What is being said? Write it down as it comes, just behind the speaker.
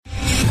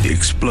The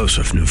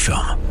explosive new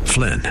film,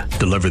 Flynn,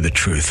 deliver the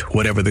truth,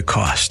 whatever the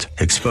cost,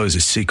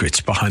 exposes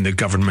secrets behind the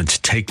government's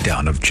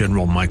takedown of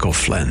General Michael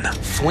Flynn.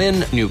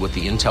 Flynn knew what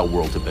the intel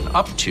world had been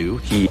up to.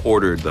 He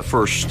ordered the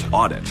first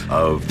audit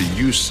of the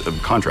use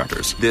of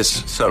contractors.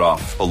 This set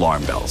off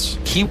alarm bells.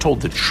 He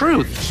told the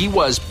truth. He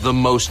was the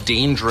most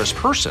dangerous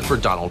person for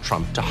Donald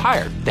Trump to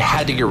hire. They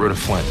had to get rid of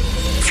Flynn.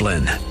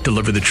 Flynn,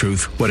 deliver the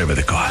truth, whatever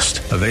the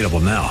cost. Available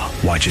now.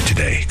 Watch it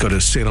today. Go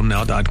to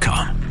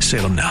salemnow.com.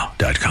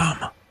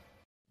 salemnow.com.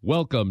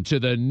 Welcome to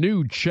the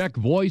new Czech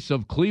Voice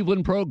of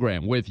Cleveland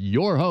program with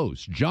your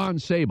host, John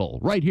Sable,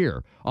 right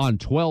here on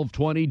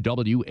 1220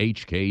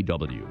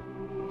 WHKW.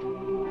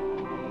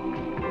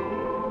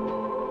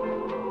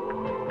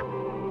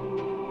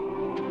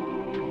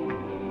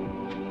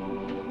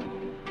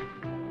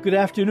 Good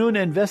afternoon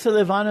and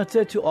Vesele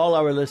Vanoce to all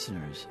our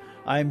listeners.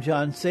 I'm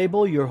John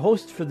Sable, your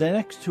host for the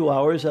next 2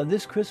 hours on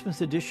this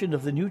Christmas edition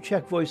of the new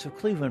Czech Voice of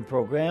Cleveland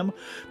program,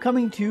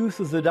 coming to you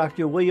through the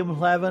Dr. William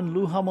Hlavin,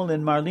 Lou Hummel,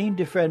 and Marlene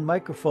DeFriend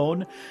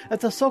microphone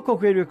at the Sokol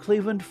Greater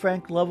Cleveland,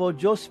 Frank Lovo,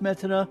 Joe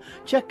Smetana,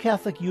 Czech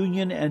Catholic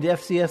Union, and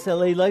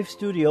FCSLA Life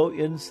Studio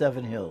in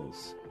Seven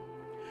Hills.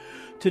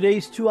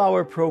 Today's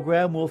 2-hour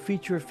program will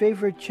feature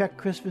favorite Czech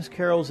Christmas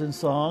carols and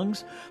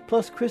songs,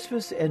 plus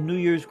Christmas and New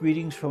Year's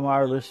greetings from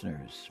our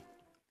listeners.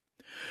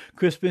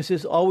 Christmas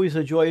is always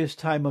a joyous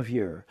time of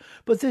year,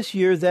 but this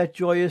year that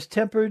joy is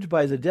tempered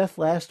by the death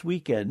last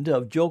weekend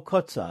of Joe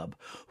Kotzab,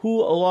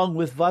 who, along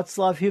with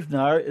Václav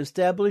Hivnar,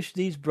 established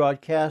these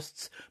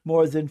broadcasts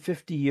more than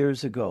 50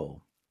 years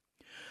ago.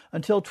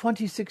 Until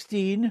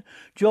 2016,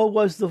 Joe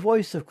was the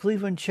voice of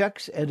Cleveland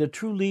Czechs and a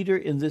true leader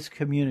in this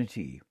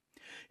community.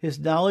 His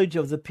knowledge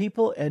of the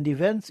people and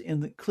events in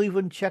the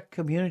Cleveland Czech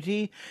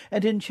community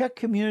and in Czech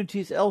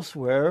communities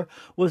elsewhere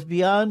was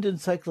beyond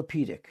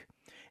encyclopedic,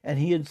 and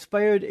he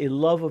inspired a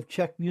love of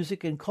Czech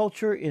music and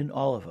culture in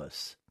all of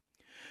us.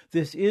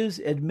 This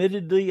is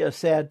admittedly a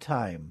sad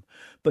time,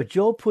 but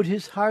Joe put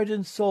his heart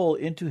and soul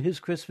into his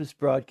Christmas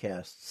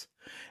broadcasts,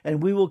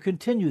 and we will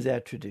continue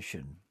that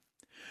tradition.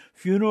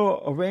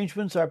 Funeral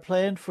arrangements are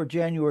planned for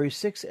January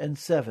 6 and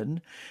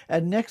 7,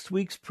 and next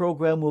week's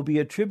program will be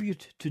a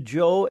tribute to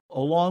Joe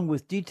along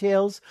with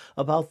details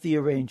about the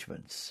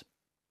arrangements.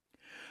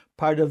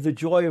 Part of the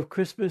joy of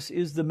Christmas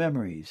is the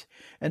memories,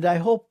 and I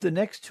hope the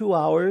next 2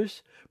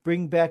 hours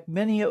bring back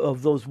many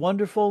of those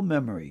wonderful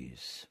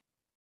memories.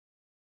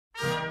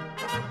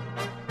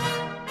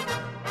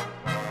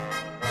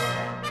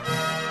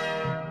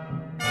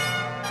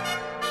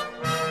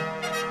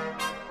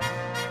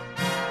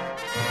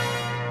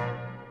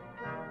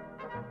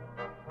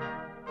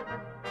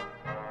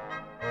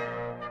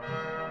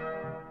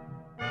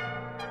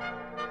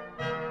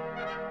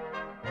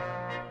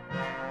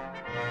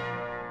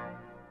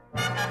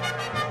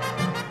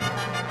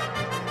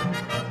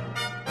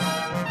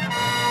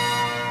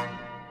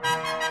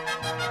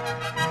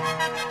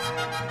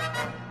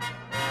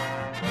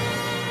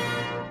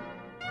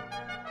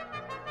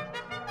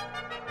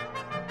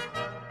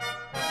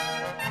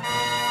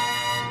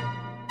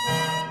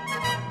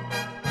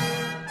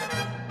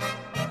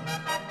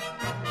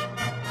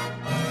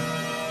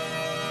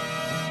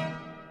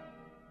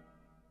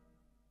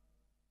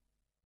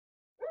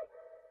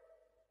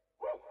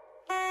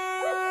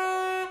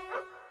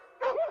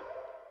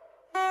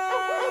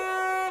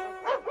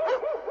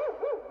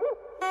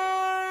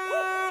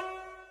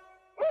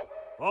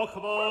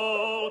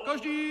 Pochvál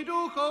každý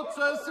duch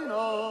Otce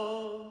Syna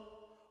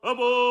a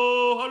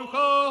Boha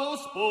Ducha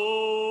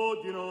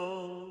Hospodina.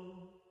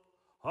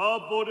 A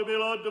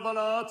odbyla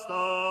 12.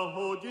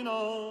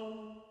 hodina.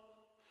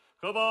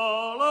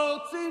 Chvála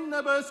Otci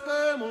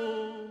nebeskému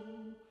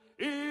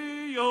i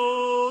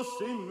jeho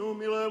Synu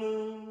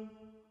milému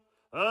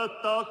a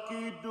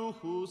taky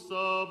Duchu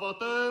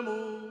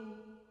Svatému.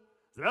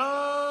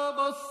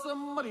 Zdráva se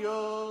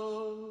Maria.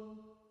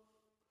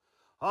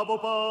 A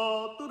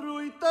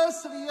opatrujte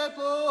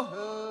světlo,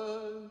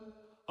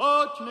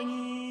 ať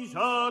není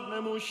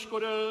žádnému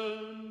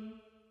škodem.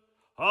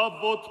 A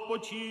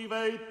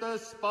odpočívejte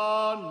s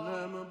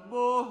Pánem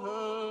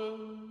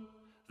Bohem.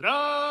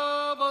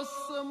 Zdráva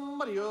se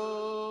Maria.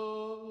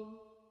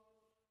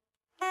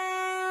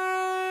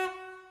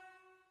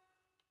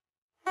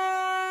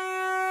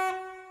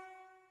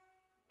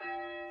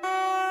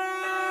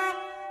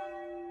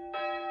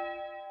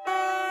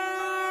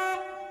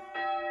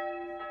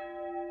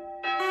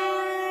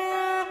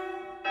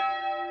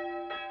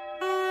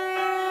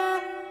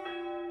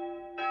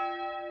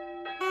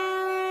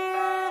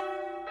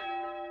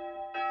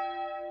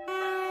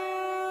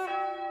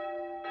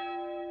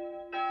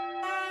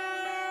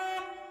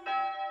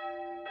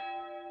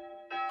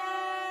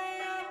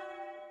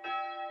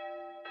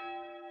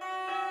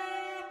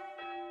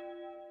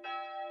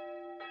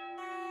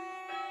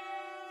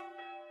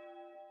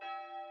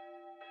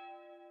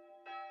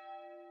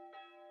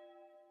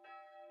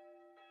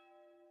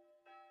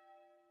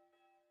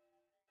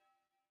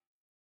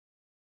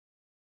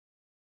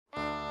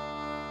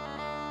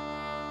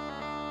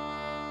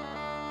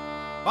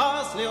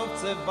 Pásli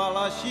ovce v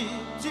Balaši,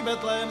 při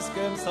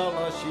betlémském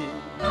salaši.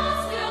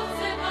 Pásli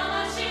ovce v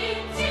Balaši,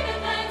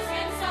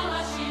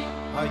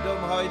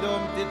 hajdom,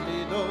 hajdom,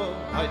 tidlidom,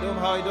 hajdom,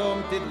 hajdom,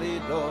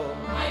 tidlidom.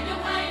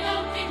 Hajdom,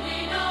 hajdom,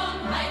 tidlidom,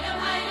 hajdom,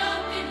 hajdom,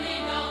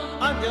 tidlidom.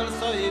 Anděl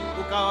se jim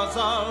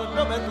ukázal,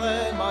 do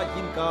Betléma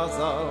jim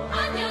kázal.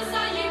 Anděl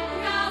se jim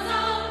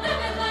ukázal, do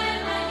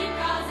Betléma jim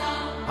kázal.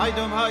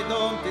 Hajdom,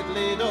 hajdom,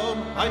 tidlidom,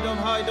 hajdom,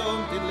 hajdom,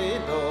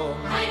 tidlidom.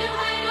 Hajdom,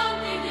 hajdom,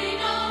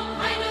 tidlidom,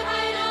 hajdom,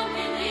 hajdom,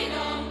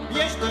 tidlidom.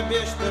 Běžte,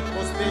 běžte,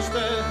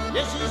 pospěšte,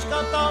 Ježíška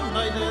tam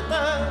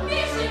najdete.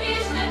 Běžte,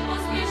 běžte,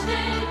 pospěšte,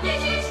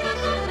 Ježíška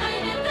tam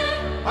najdete.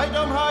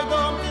 Hajdom,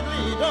 hajdom,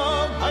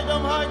 tidlidom,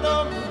 hajdom,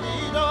 hajdom,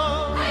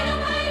 tidlidom.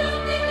 Hajdom, hajdom,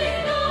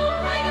 tidlidom,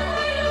 hajdom,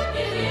 hajdom,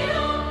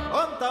 tidlidom.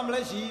 On tam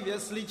leží v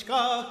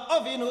jesličkách,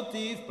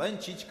 ovinutý v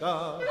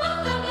plenčičkách. On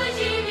tam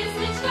leží v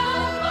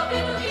jesličkách,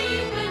 ovinutý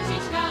v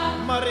plenčičkách.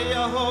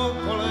 Maria ho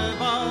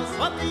kolébá,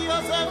 svatý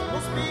Josef mu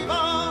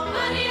zpívá.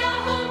 Maria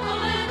ho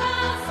kolébá,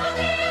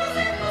 svatý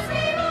Josef mu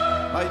zpívá.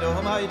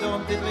 Hajdom, hajdom,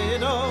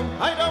 tidlidom,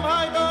 hajdom,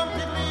 hajdom,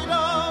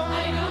 tidlidom.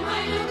 Hajdom,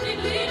 hajdom,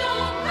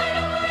 tidlidom,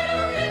 hajdom,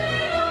 hajdom,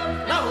 tidlidom.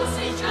 Na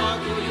husličkách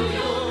ju, ju,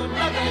 ju,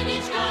 na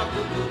gajničkách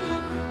du, du, du.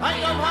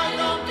 Hajdom,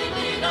 hajdom,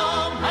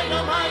 tidlidom,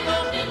 hajdom,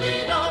 hajdom,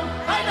 tidlidom.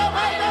 Hajdom,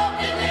 hajdom,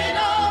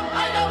 tidlidom,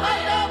 hajdom,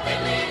 hajdom,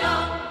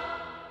 tidlidom.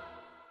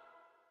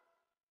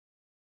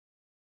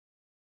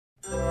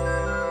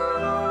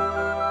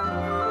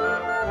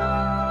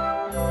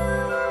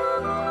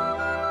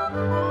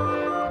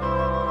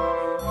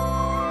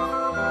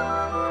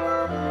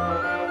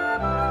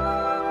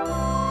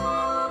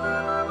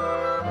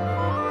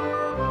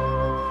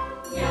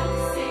 Jak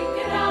si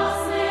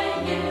krásné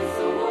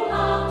Jezu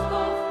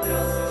látko,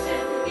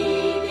 prostřed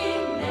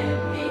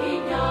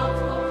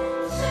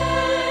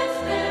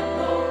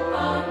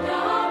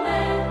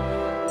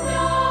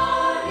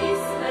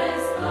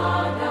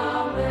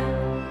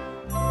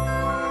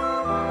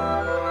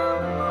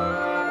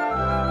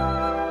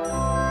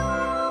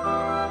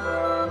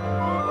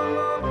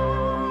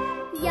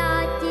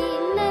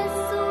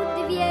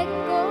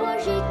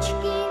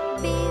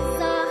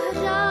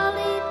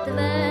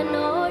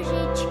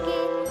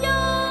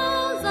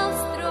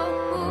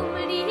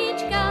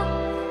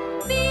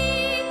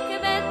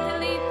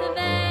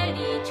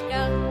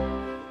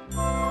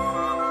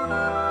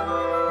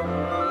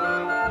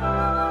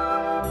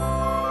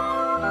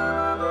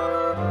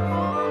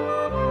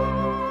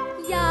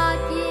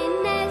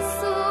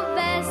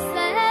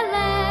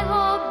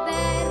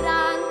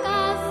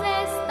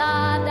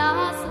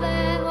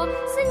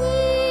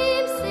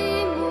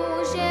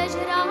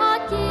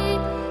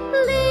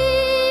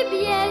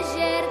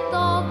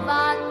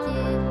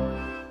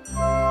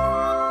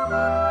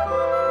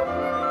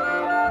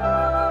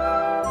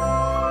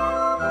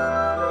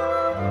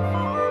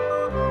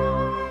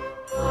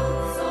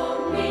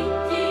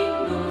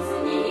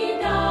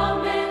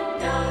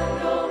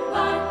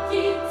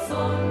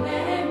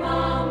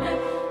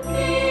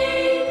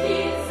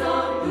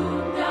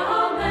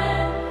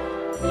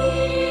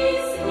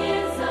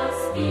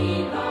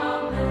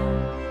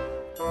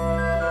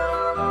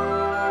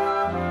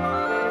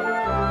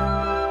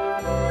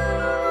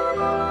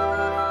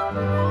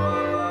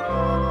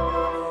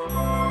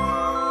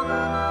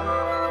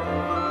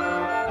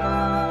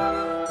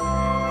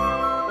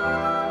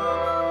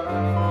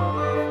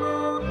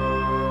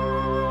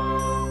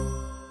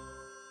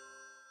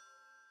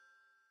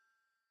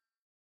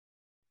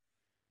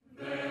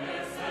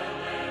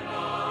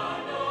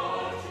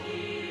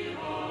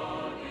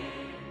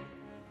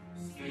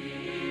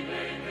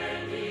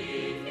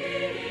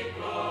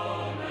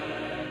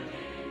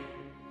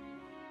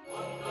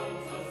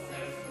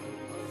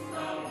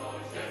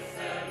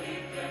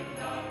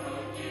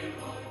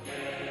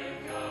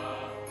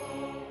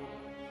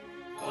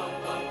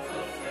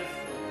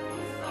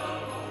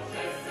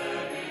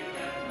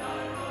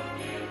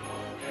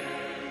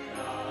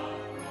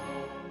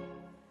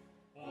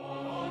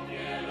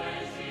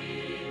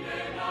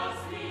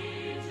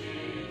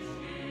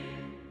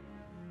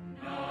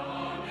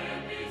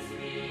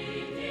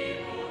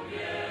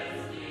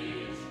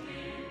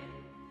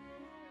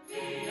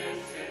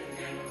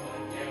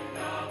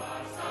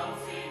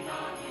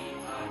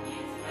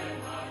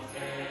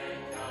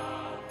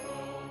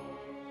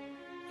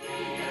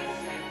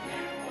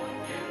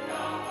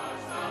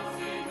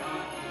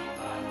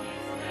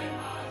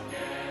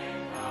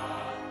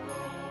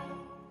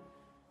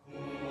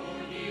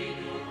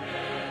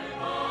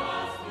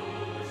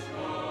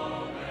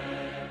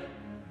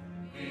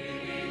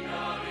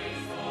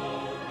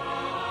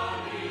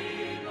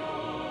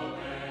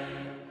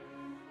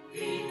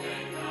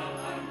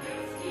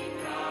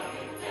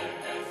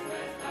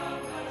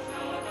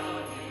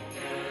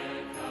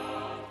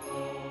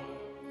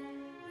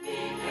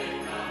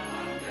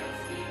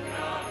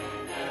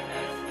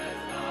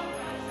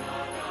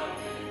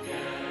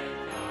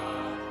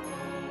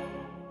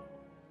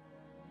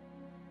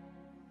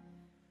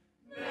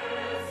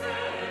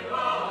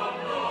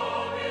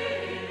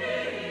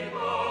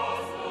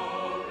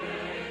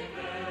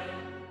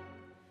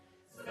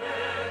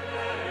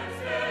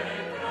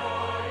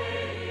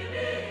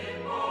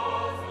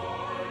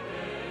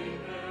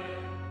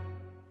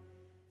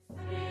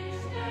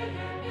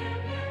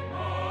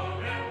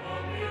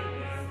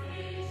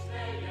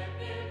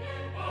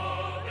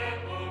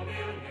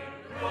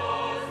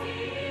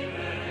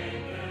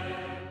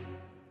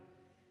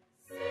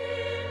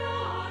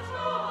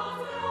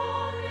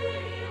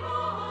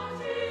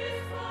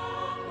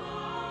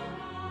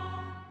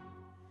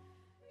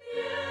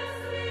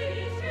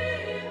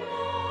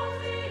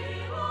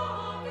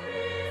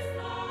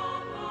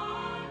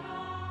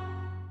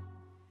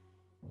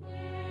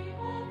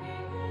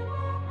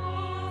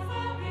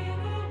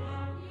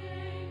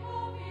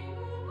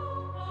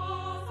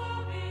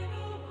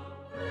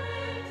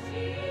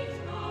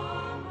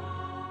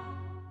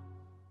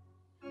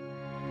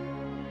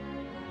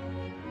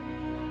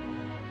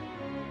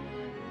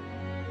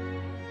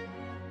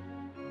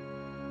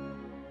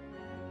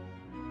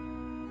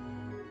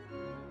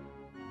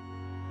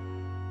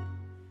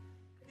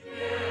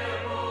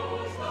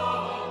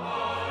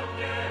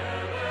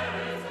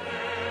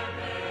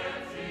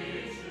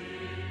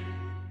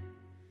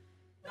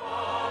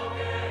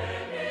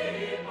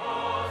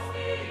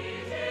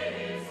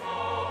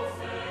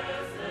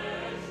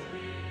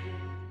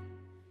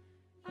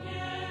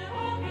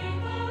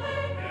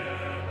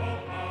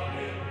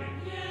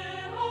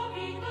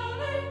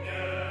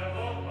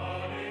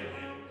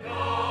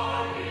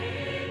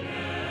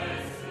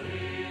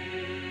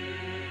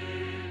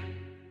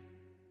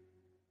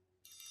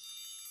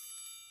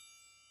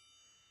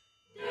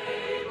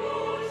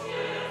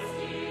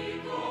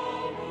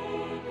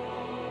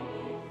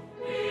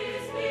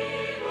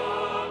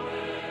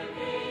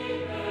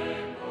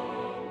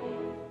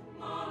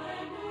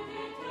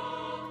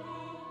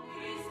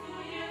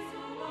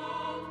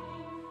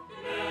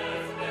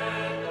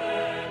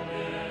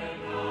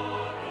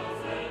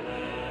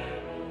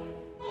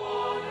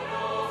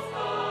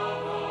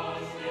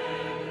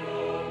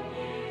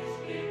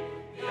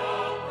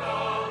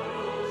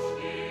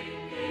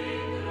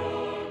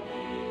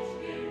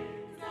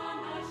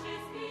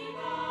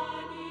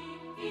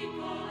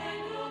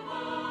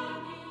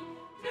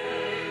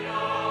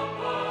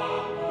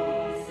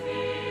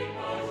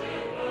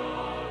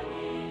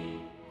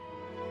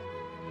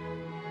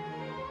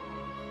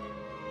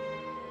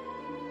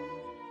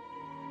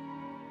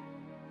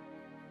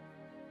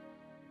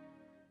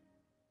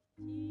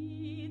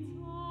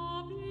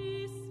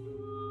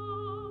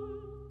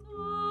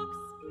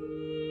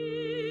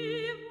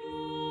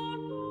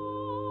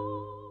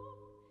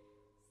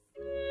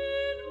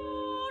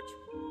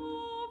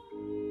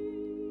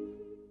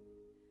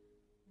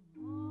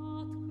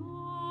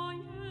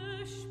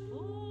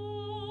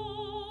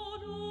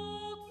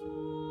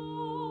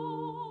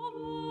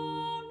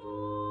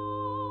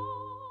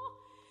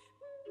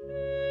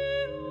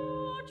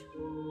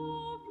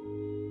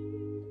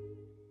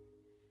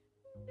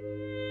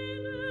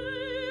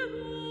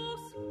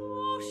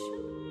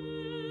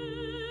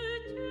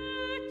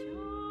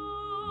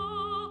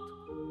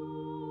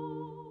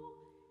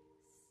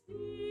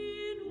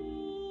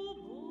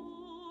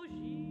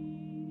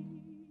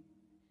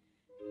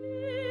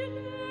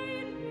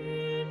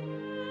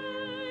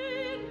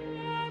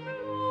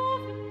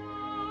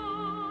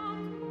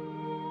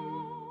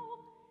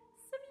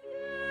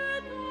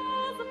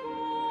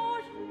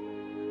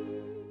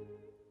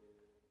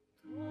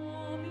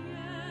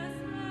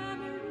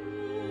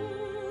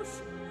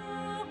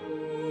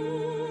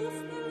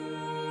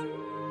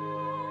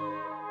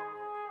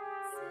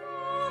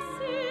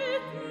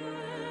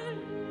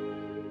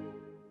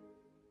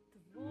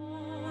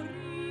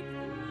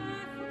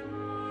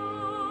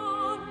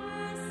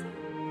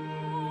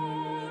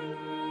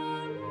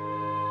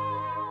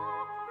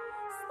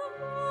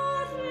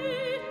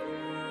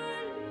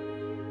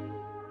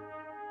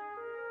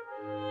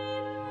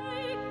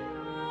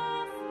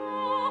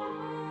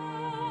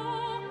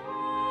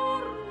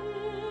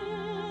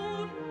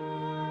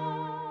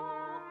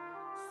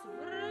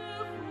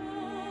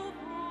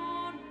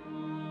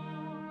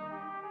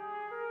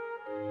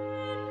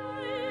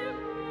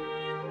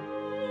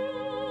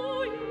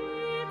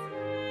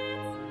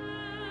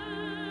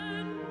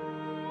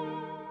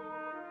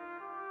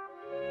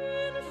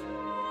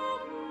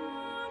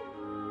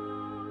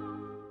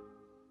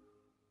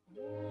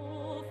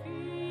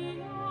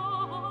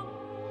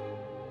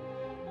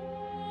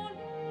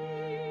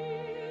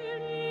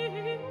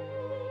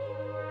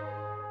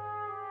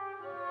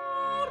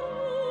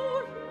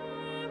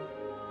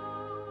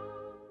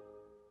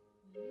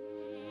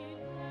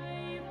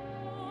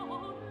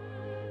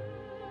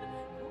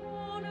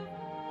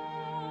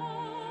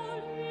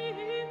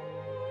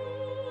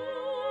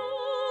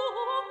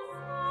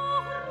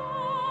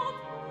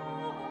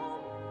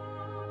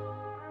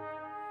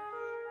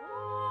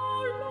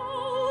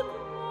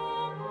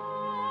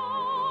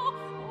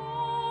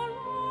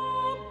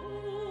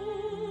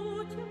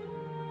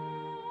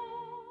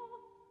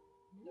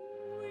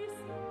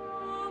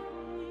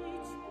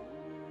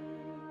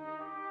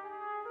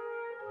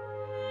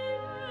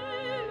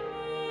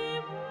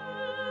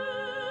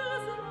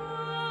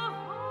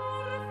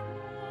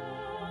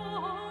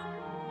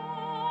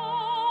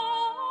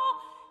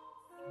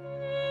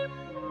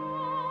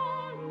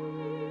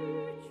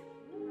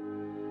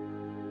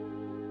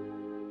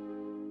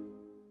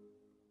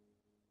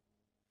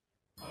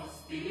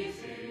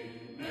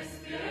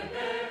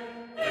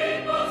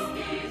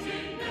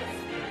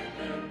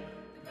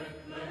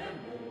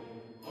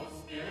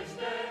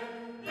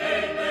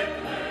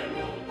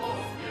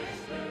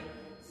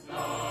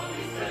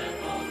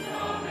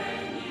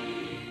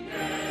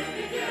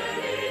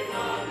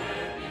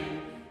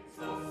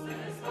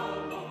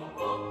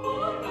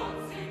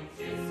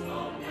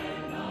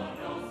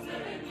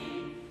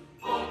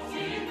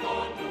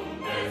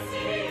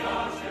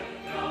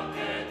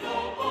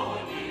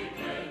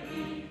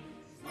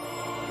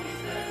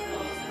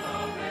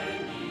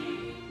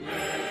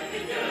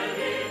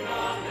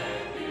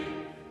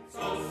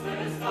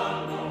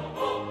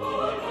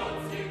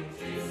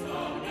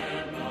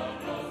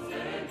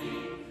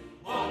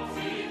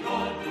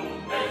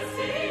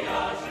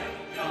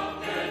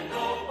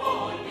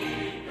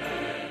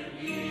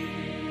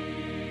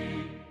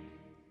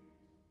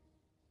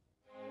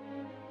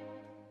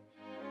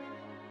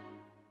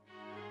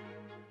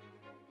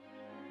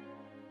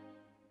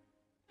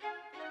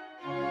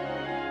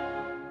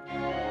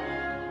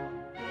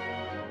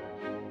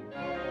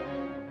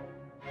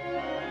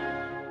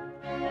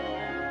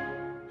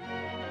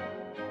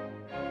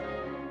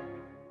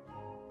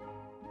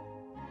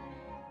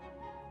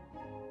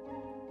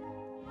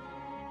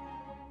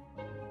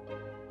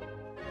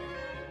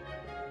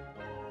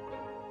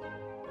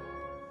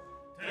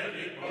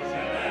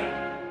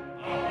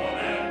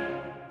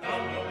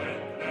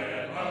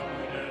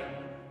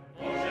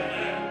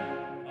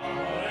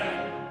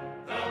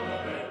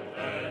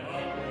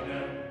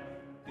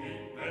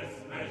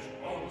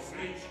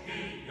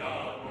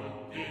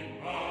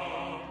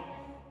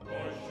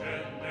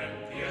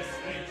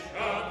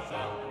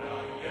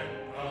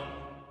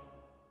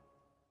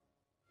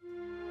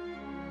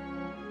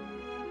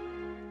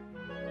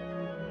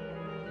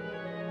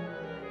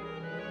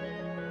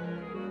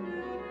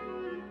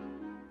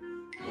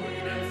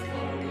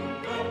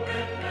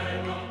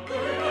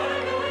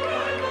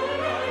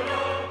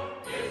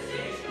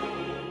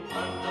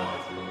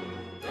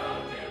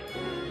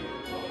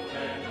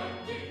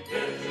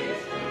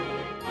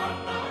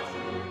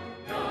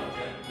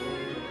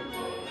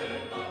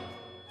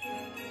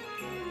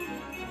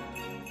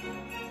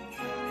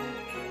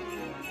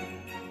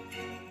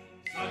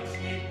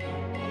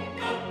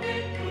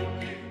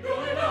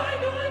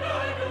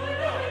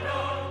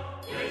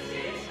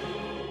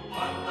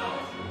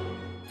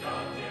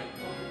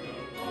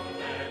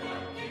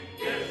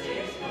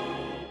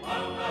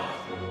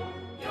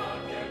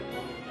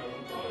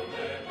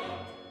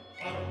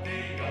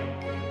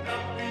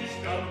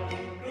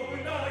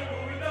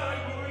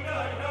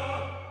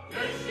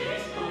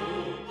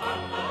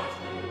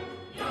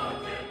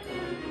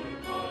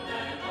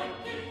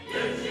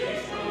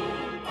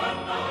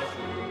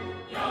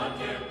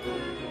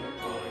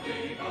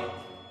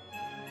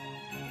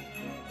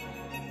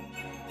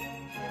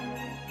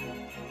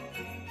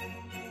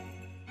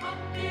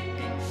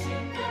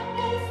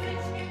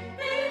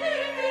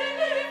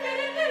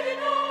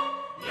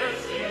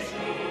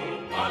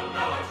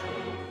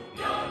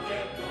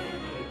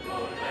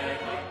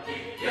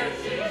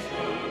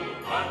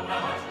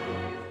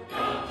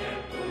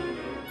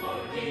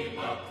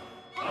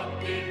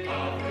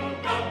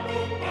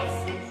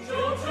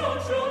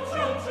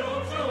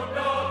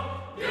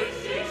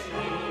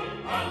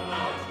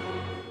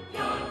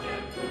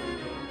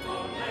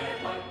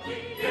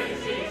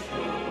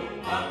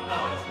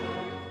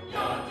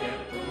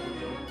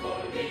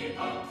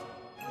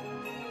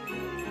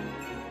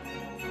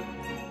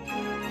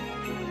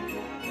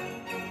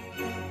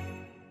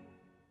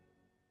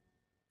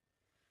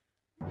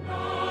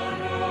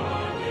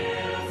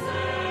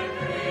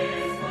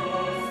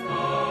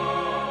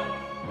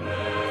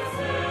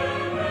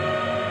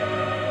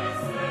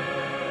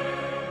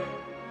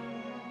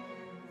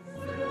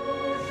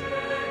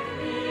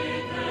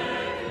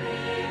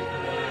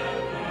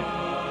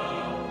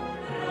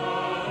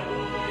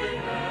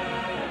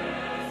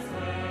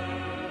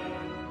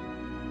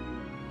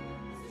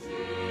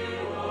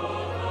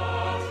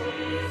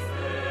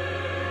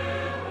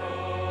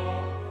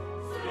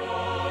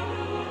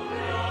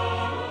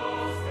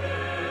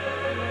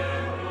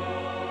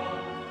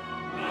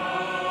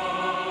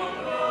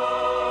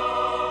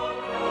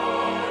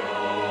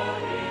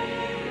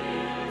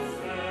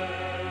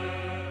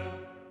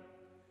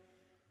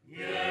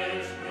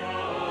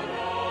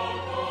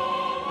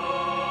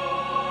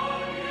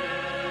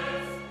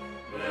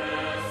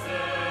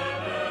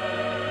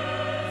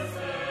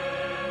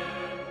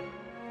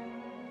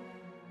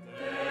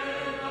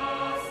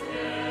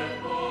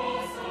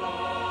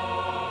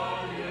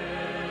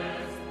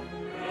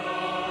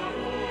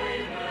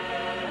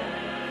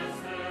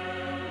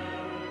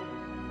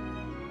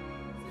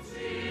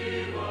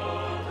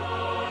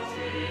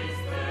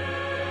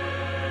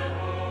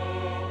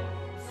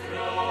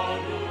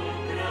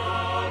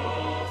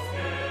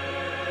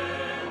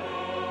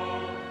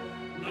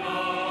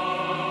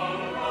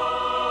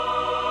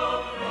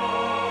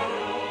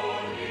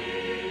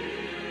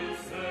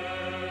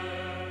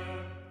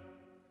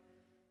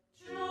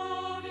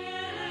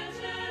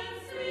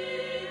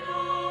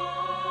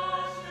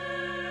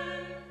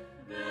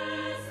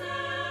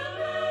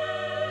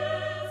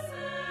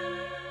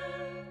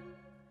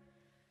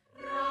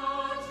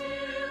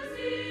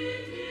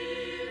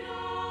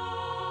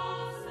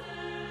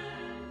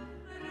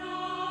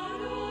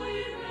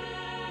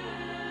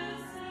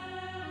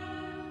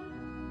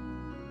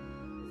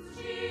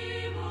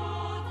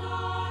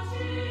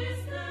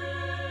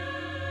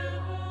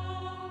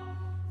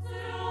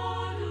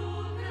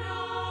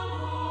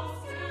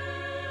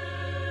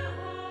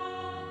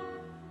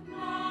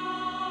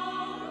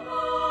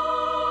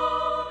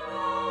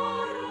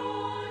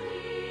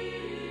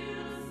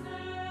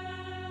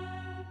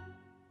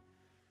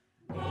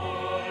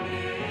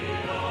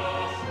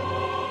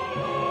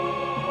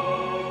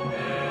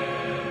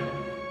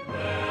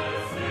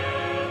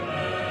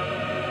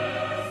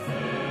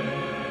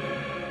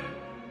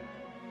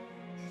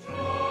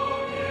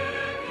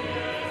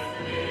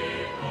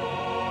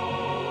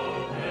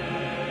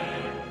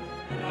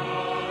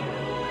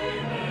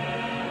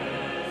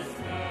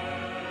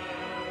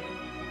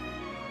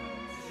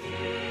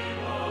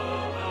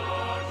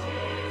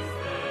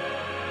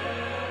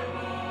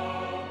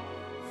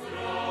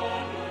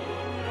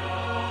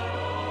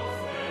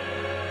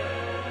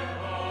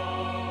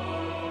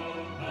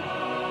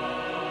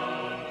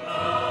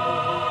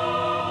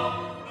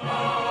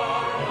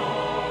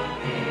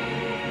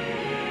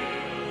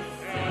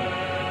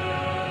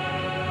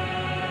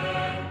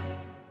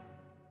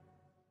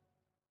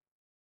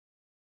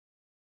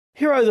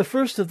Here are the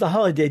first of the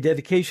holiday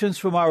dedications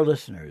from our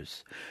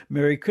listeners.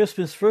 Merry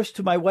Christmas first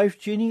to my wife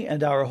Jeannie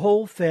and our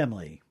whole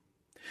family.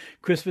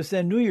 Christmas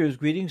and New Year's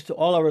greetings to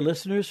all our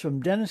listeners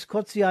from Dennis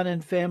Kotzian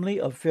and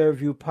family of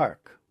Fairview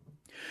Park.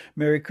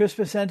 Merry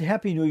Christmas and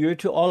Happy New Year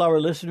to all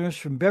our listeners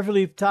from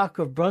Beverly Ptak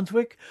of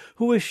Brunswick,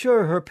 who is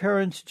sure her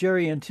parents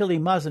Jerry and Tilly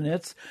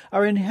Mazanets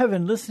are in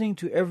heaven listening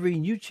to every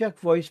New Czech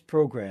Voice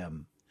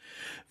program.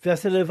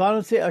 Vesele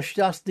Vánoce a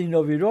šťastný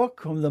Nový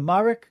rok from the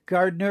Marek,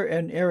 Gardner,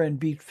 and Aaron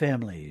Beat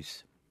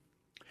families.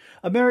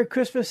 A Merry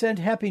Christmas and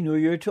Happy New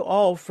Year to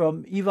all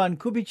from Ivan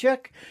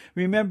Kubicek,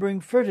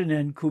 remembering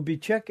Ferdinand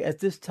Kubicek at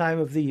this time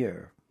of the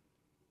year.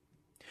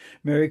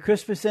 Merry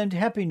Christmas and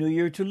Happy New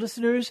Year to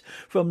listeners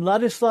from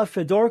Ladislav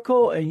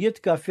Fedorko and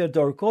Jitka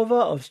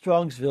Fedorkova of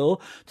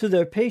Strongsville to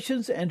their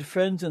patients and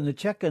friends in the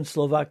Czech and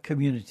Slovak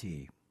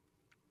community.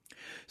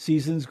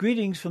 Season's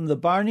greetings from the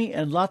Barney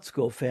and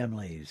Lotsko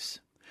families.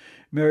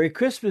 Merry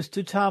Christmas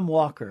to Tom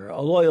Walker,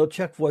 a loyal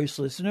Czech Voice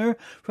listener,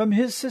 from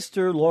his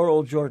sister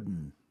Laurel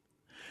Jordan.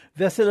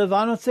 Vesele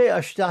Vánoce a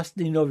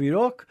šťastný Nový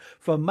rok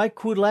from Mike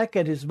Kudlak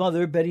and his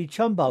mother Betty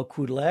Chumbal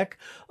Kudlak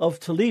of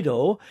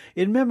Toledo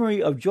in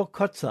memory of Joe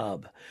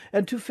Kotzab,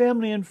 and to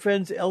family and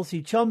friends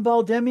Elsie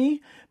Chumbal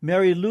Demi,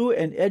 Mary Lou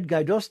and Ed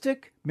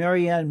Gajdostik,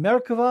 Marianne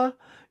Merkova,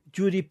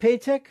 Judy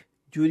Patek,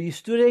 Judy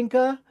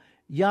Studenka,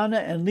 Jana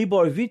and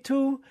Libor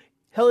Vitu,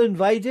 Helen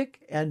Weidick,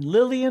 and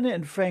Lillian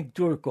and Frank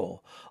Durko,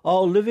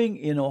 all living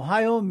in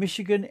Ohio,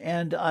 Michigan,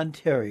 and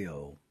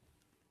Ontario.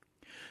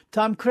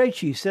 Tom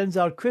Krejci sends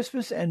out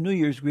Christmas and New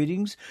Year's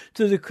greetings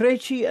to the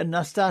Krejci and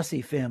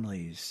Nastasi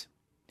families.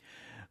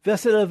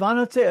 Vesele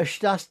Vánoce a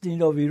šťastný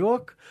Nový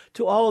rok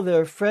to all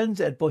their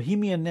friends at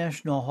Bohemian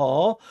National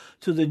Hall,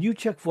 to the New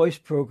Czech Voice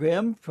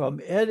program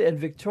from Ed and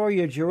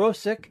Victoria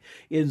Jirosek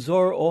in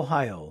Zor,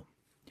 Ohio.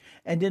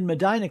 And in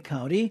Medina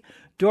County,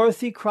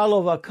 Dorothy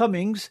Kralova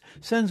Cummings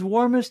sends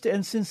warmest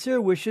and sincere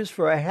wishes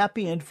for a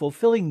happy and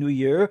fulfilling New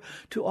Year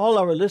to all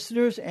our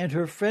listeners and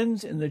her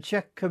friends in the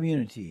Czech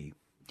community.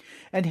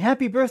 And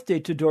happy birthday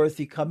to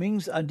Dorothy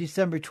Cummings on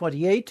December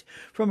 28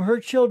 from her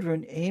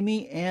children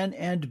Amy, Ann,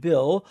 and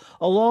Bill,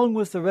 along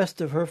with the rest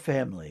of her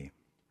family.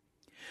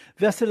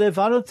 Vesele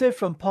Vánoce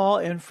from Paul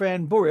and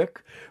Fran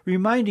Burek,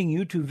 reminding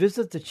you to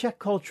visit the Czech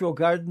Cultural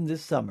Garden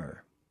this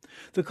summer.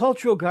 The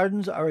Cultural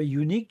Gardens are a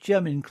unique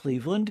gem in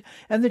Cleveland,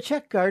 and the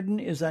Czech Garden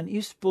is on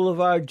East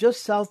Boulevard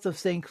just south of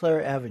St.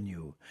 Clair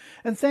Avenue.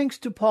 And thanks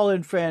to Paul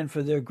and Fran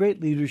for their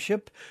great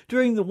leadership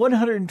during the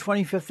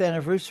 125th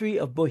anniversary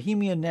of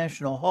Bohemian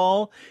National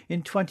Hall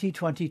in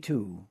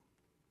 2022.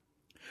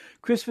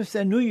 Christmas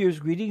and New Year's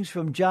greetings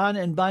from John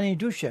and Bonnie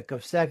Dushek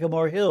of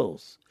Sagamore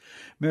Hills.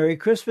 Merry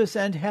Christmas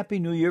and Happy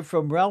New Year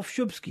from Ralph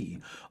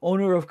Shubsky,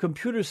 owner of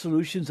Computer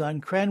Solutions on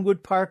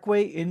Cranwood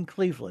Parkway in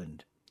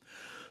Cleveland.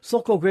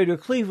 Sokol Greater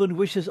Cleveland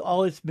wishes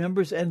all its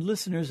members and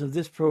listeners of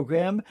this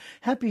program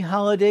happy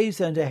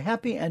holidays and a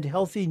happy and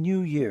healthy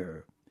new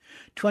year.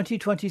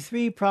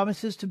 2023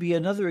 promises to be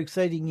another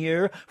exciting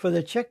year for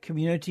the Czech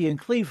community in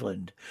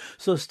Cleveland,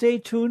 so stay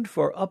tuned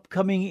for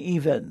upcoming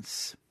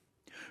events.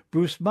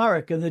 Bruce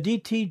Marek and the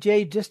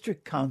DTJ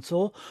District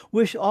Council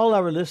wish all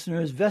our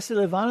listeners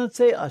Vesele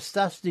Vánoce a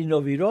šťastný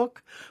Nový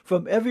rok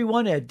from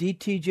everyone at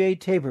DTJ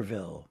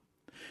Taborville.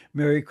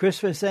 Merry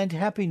Christmas and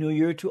Happy New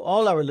Year to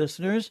all our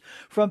listeners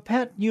from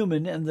Pat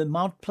Newman and the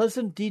Mount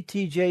Pleasant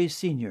DTJ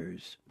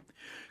Seniors.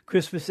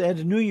 Christmas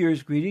and New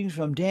Year's greetings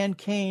from Dan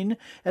Kane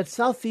at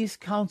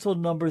Southeast Council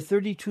number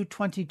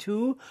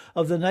 3222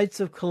 of the Knights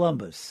of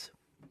Columbus.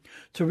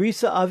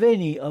 Teresa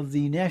Aveni of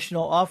the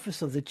National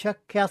Office of the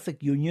Czech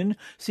Catholic Union,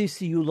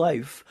 CCU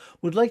Life,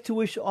 would like to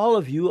wish all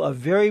of you a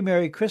very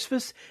Merry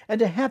Christmas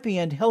and a happy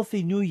and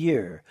healthy New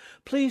Year.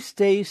 Please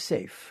stay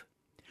safe.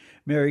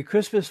 Merry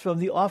Christmas from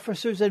the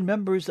officers and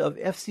members of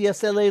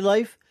FCSLA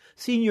Life,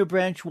 Senior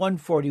Branch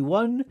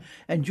 141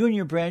 and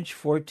Junior Branch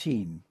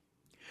 14.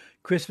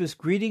 Christmas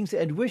greetings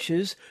and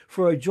wishes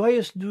for a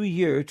joyous new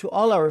year to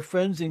all our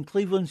friends in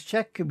Cleveland's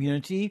Czech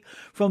community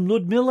from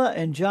Ludmila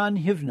and John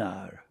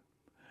Hivnar.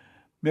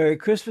 Merry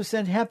Christmas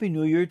and Happy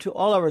New Year to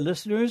all our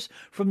listeners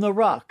from the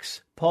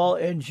Rocks, Paul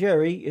and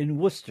Jerry in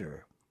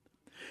Worcester.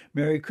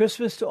 Merry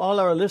Christmas to all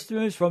our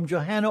listeners from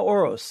Johanna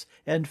Oros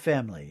and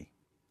family.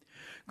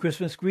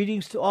 Christmas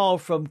greetings to all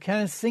from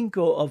Kenneth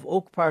Cinco of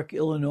Oak Park,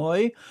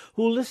 Illinois,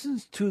 who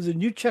listens to the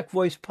New Czech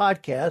Voice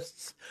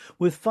podcasts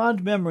with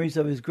fond memories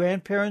of his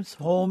grandparents'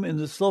 home in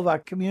the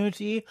Slovak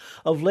community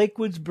of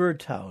Lakewood's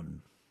Birdtown.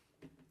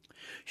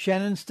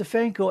 Shannon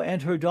Stefanko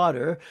and her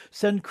daughter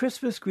send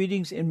Christmas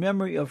greetings in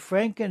memory of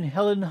Frank and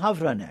Helen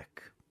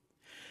Havranek.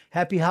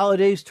 Happy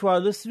holidays to our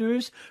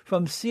listeners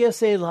from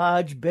CSA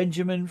Lodge,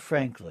 Benjamin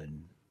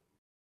Franklin.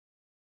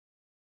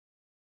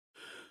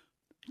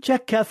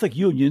 Czech Catholic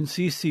Union,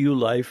 CCU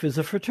Life, is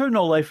a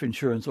fraternal life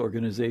insurance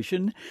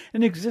organization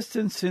in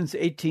existence since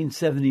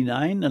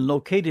 1879 and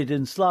located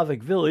in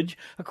Slavic Village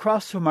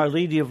across from Our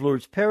Lady of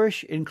Lourdes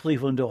Parish in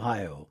Cleveland,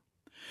 Ohio.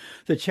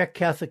 The Czech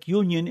Catholic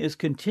Union is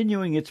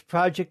continuing its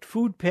project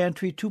Food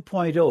Pantry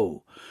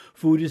 2.0.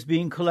 Food is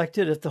being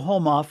collected at the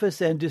home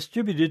office and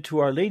distributed to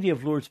Our Lady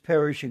of Lourdes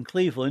Parish in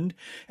Cleveland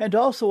and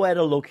also at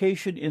a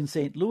location in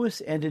St.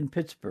 Louis and in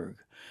Pittsburgh.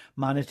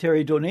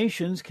 Monetary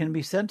donations can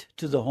be sent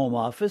to the home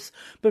office,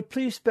 but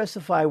please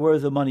specify where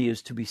the money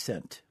is to be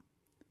sent.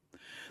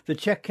 The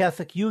Czech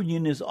Catholic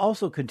Union is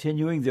also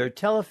continuing their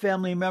Tell a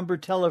Family Member,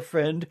 Tell a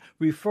Friend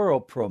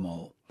referral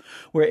promo,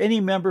 where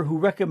any member who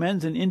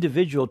recommends an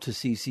individual to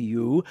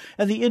CCU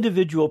and the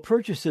individual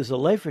purchases a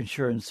life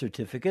insurance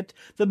certificate,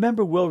 the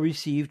member will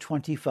receive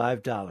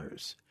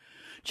 $25.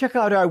 Check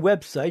out our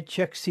website,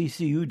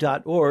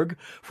 checkccu.org,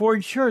 for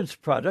insurance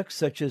products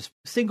such as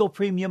single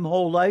premium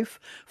whole life,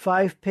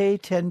 5-pay,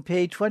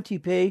 10-pay,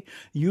 20-pay,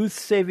 youth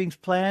savings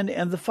plan,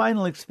 and the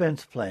final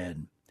expense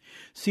plan.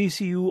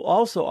 CCU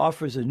also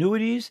offers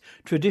annuities,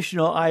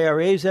 traditional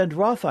IRAs, and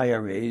Roth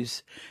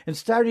IRAs, and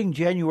starting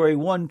January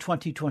 1,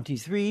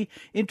 2023,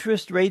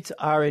 interest rates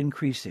are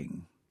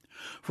increasing.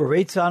 For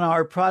rates on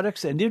our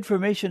products and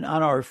information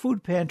on our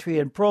food pantry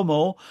and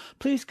promo,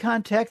 please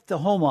contact the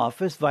Home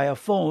Office via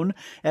phone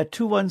at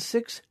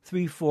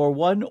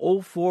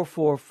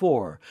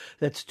 216-341-0444.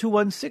 That's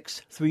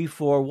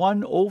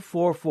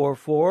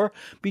 216-341-0444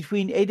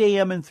 between 8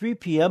 a.m. and 3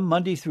 p.m.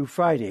 Monday through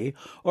Friday,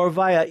 or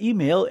via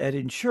email at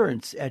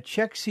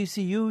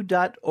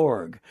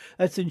insurance@checkccu.org.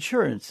 That's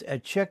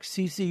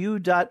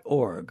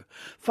insurance@checkccu.org.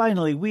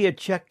 Finally, we at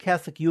Czech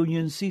Catholic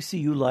Union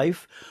CCU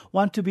Life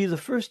want to be the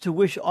first to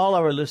wish all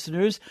our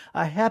listeners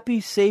a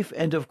happy, safe,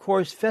 and of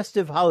course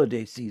festive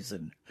holiday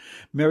season.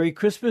 Merry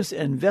Christmas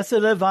and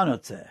Vesele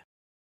Vánoce.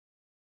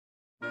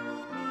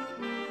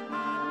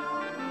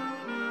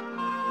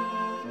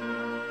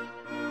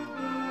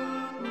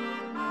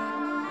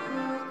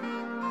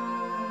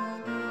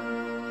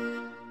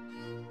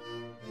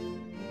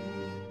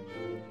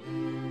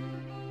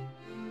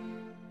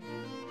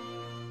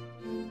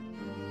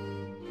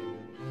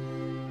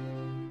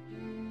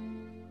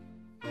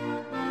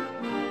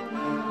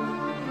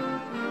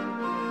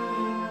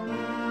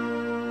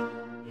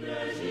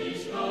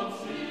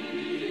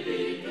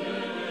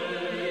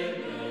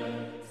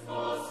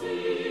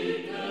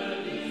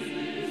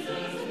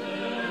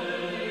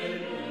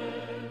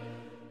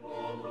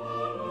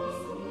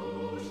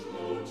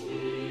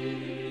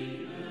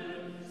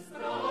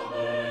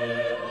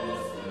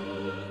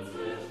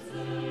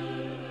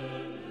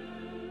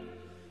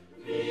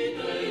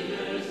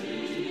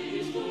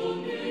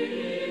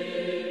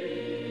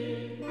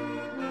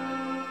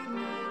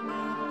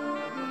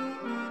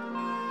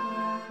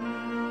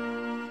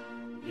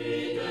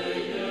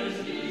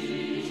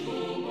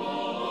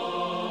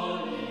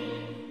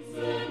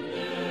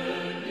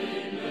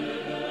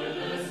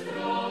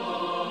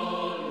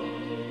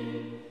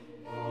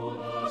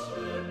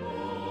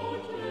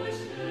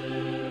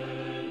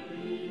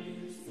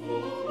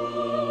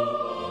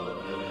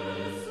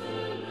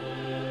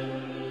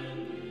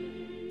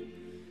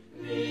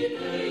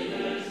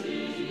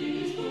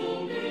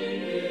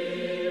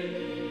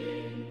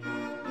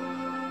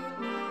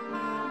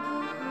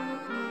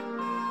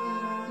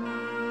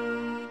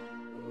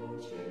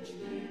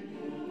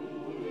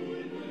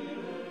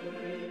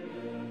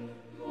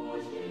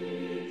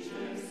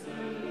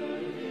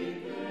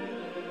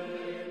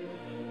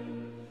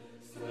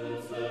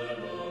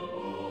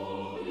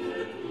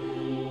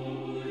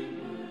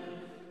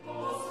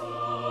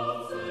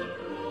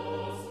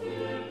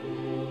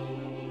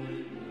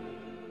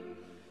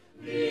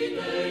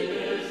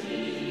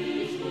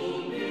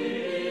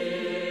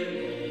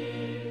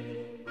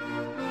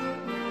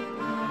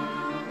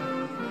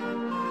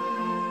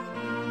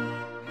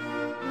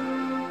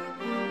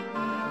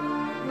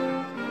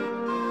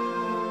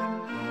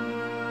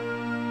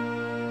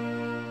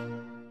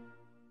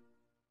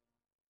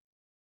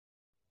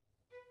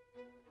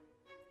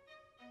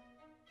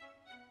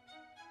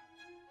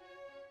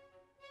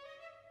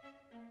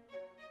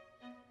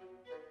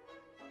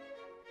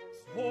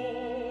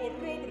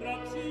 Sforo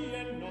bracci e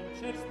non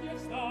certi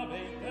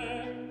stavete,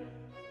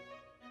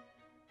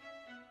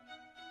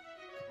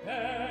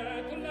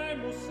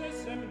 Betlemus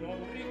se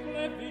mnou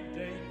rychle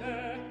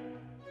vydejte.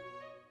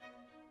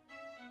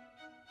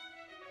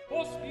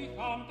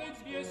 Pospíchám teď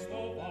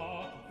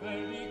zvěstovat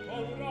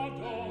velikou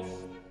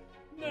radost,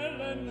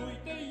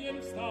 nelenujte jen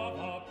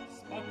vstávat,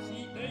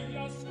 spatříte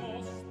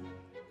jasnost,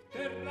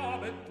 která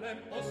Betlem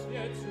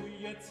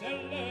osvěcuje,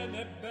 celé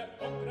nebe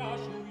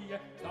okrášuje.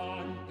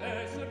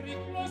 Staňte z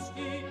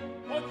rychlosti,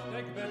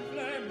 pojďte k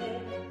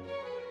Betlemu,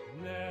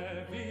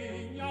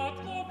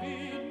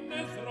 neviňátkovi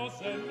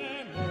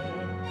nezrozenému.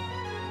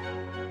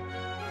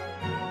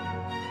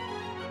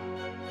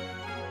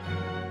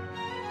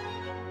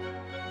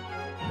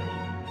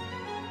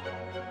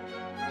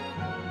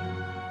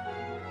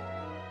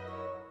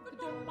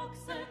 Kdo pak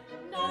se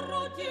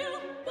narodil,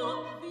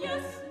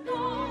 pověz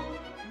nám.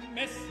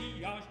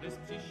 Mesiáš dnes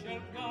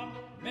přišel k nám,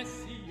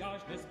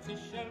 Mesiáš dnes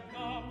přišel k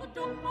nám.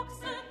 Kdo pak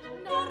se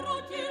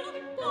narodil,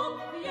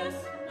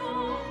 pověz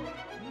nám.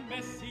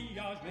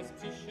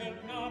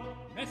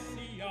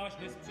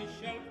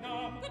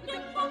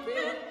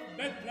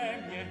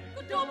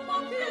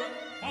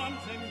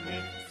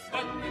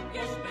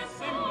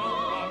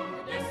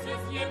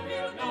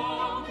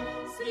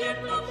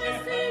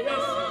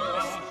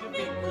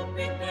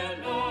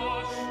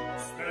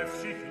 Jste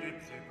všichni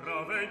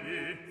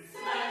připraveni?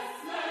 Jsme.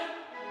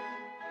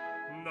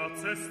 Na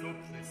cestu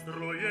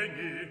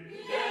přistrojeni?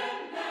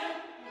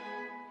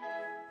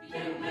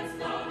 Jdeme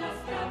stále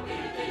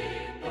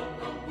ztratili,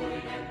 potom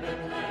půjde k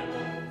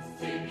Betlému, s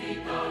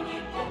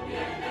přivítáním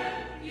poběhne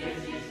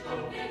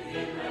Ježíškově k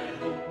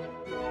Betlému.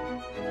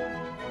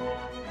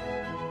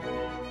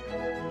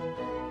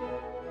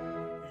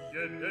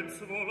 Jeden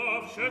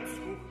svolá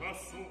všecku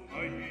chasu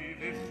a jí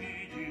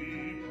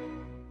vyřídí,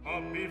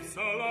 aby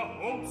vzala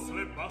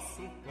housle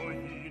pasu, to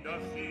jí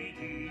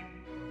nařídí.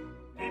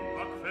 Ty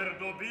pak,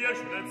 Ferdo,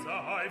 běžnec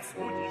zahaj,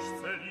 vzbudíš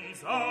celý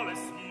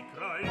zálesní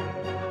kraj.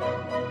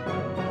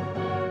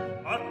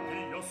 A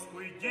ty, Josku,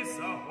 jdi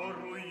za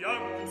horu,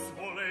 Janku,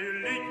 svolej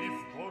lidi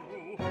v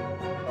horu.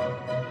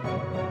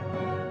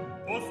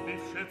 Pozvi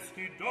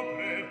všecky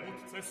dobré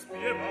hudce,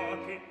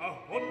 zpěváky a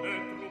hodné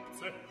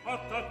trubce, a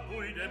tak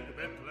půjdem k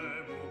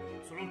Betlému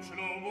s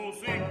lučnou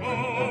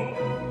muzikou,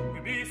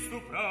 k místu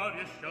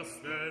právě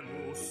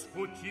šťastnému, s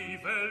chutí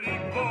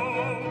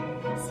velikou,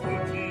 s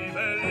chutí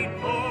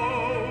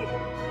velikou.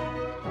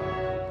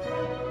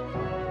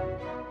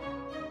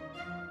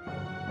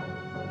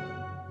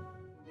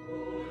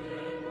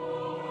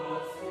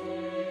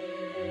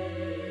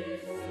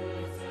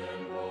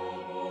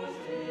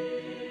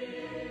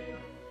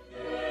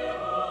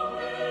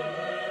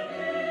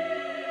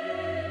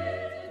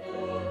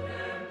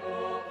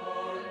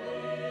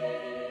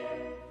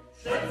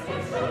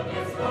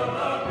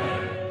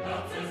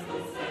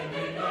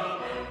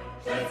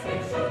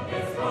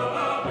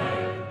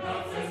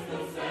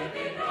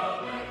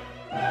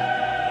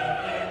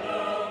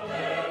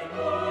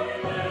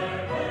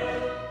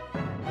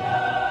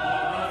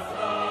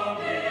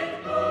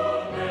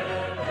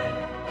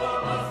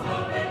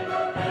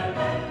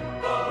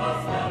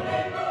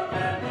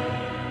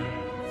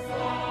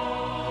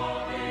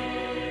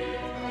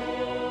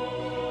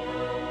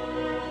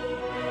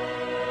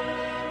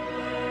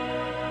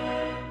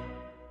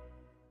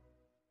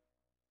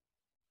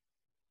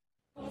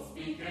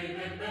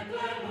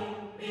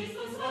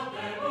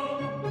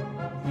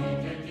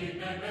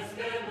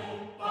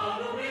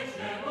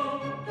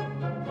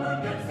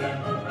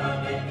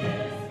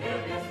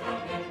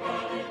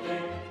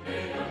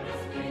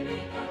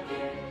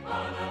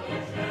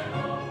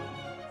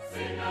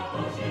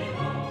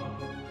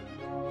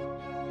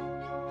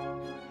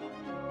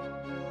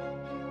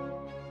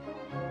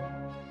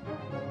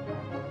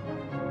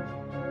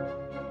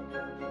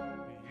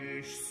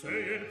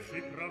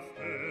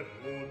 Připravte,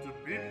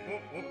 hudby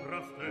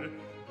poopravte,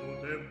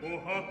 budem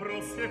Boha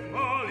prostě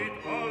chválit,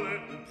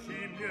 ale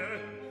upřímně.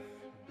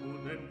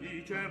 Budem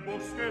dítě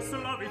božské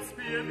slavit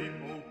zpěvy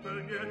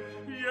úplně,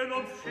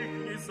 jenom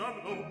všichni za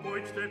mnou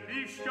pojďte,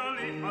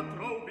 píšťaly a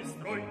trouby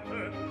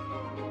strojte.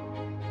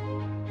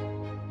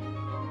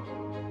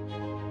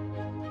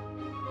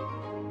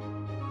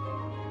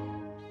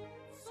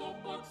 Co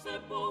pak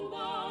sebou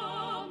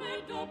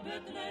máme do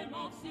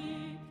Betléma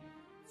vzít?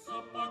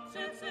 Co pak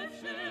přece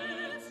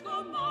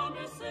všecko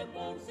máme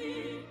sebou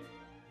vzít?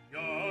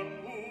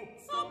 Janku,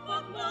 co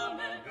pak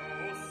máme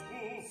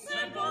Josku,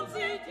 sebou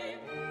vzít?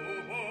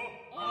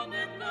 a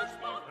hned náš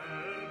pak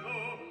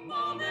Ferdo,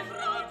 máme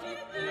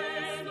vrátit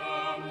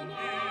nám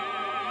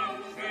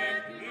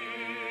všechny.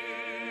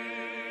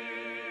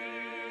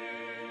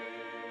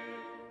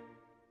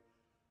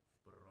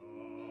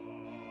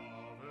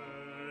 Práve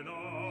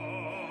nábožnosti,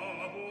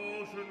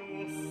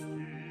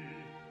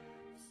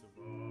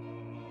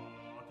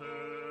 svaté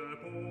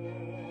pobožnosti,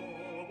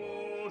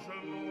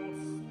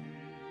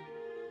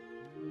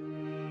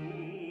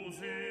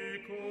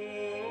 muzikovat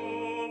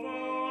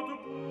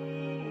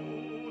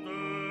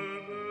budeme,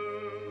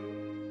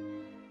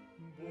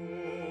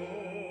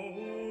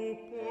 Bohu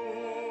poděkujeme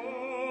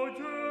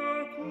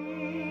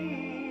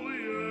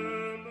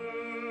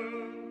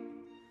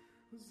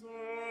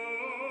za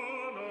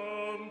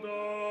nám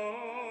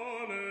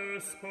dané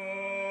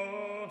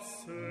spasení,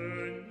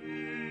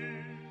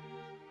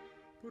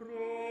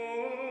 pro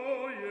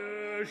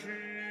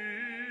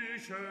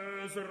Ježíše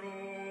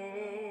zrození.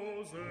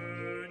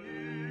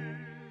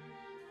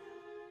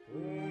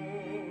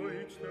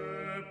 Pojďte,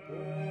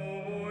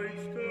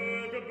 pojďte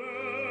k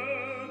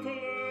Betlému,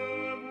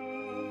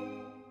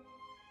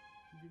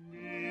 k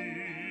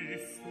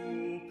místu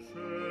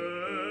přeblaženému.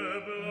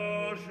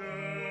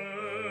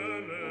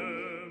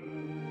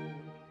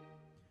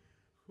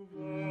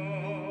 Chválospěvy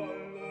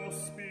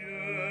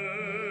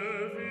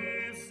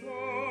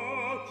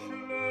začneme,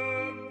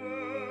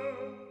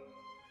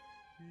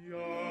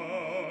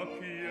 jak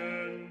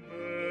jen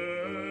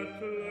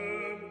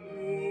Betlém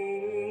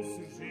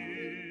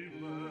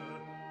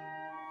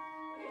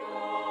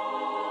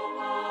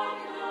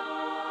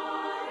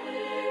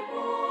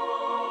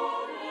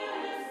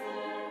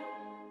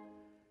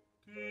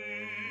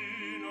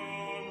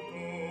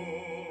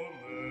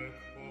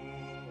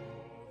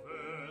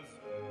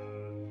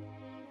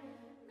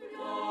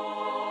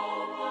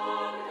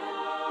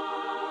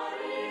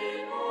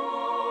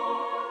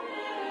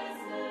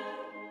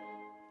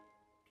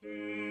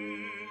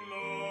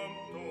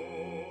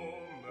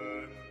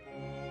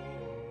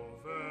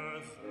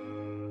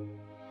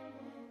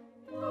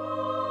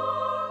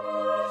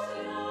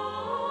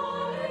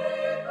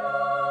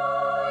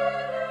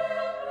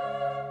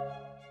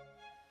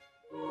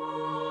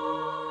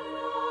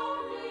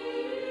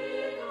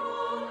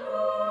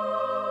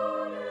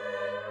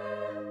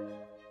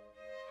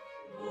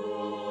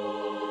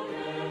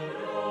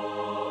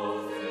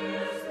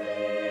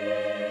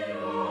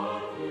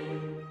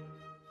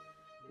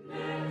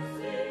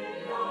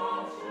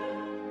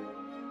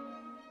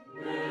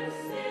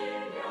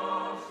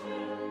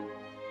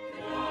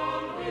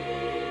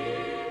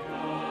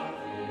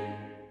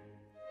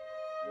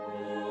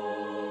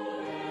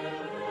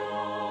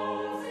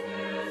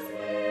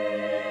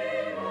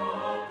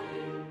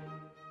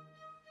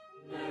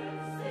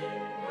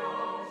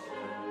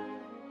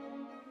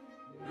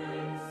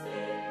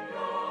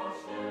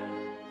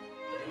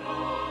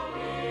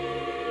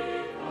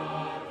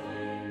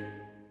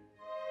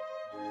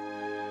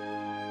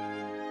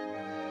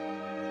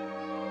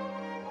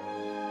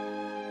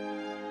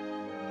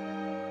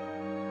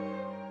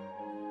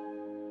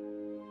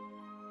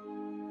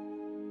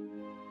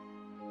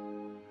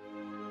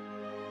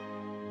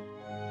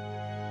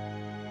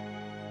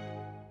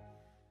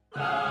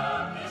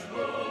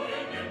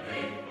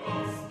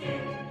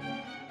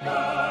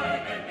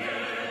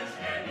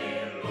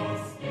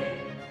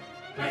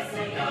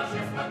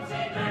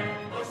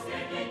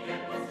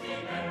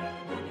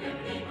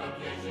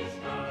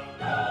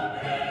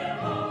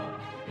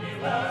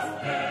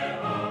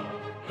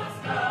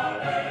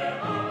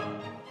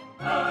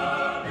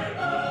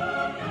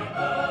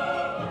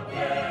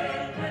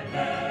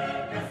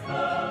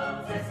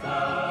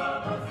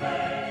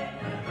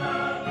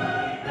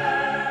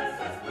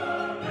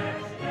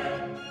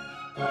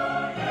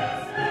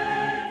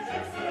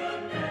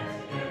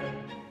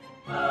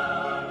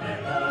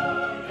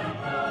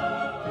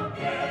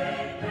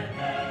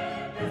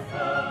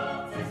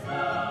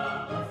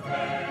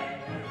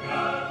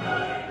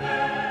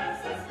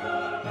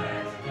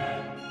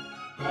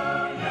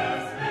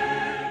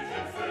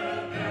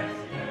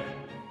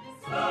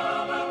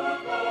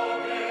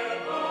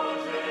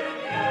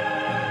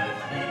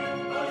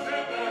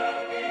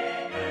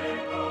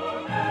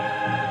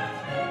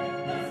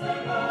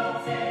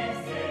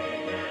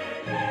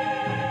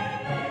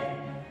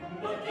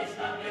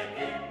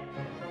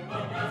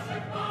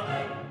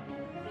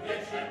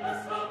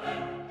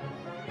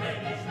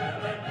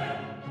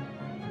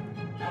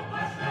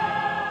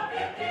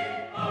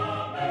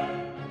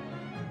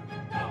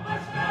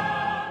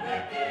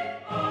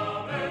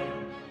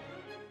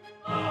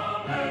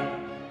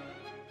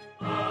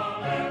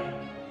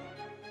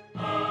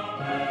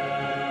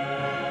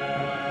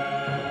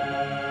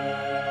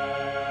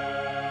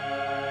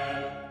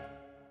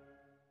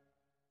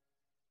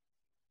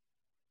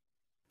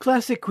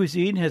Classic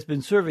Cuisine has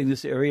been serving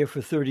this area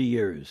for 30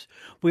 years.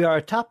 We are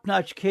a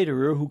top-notch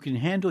caterer who can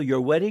handle your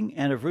wedding,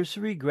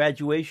 anniversary,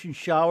 graduation,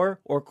 shower,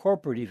 or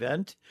corporate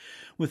event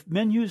with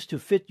menus to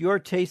fit your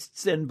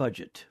tastes and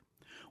budget.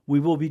 We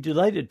will be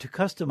delighted to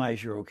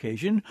customize your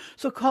occasion,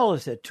 so call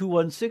us at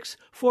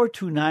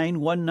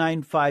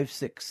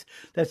 216-429-1956.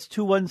 That's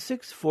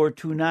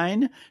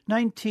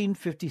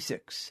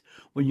 216-429-1956.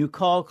 When you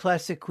call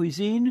Classic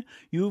Cuisine,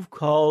 you've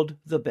called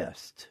the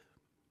best.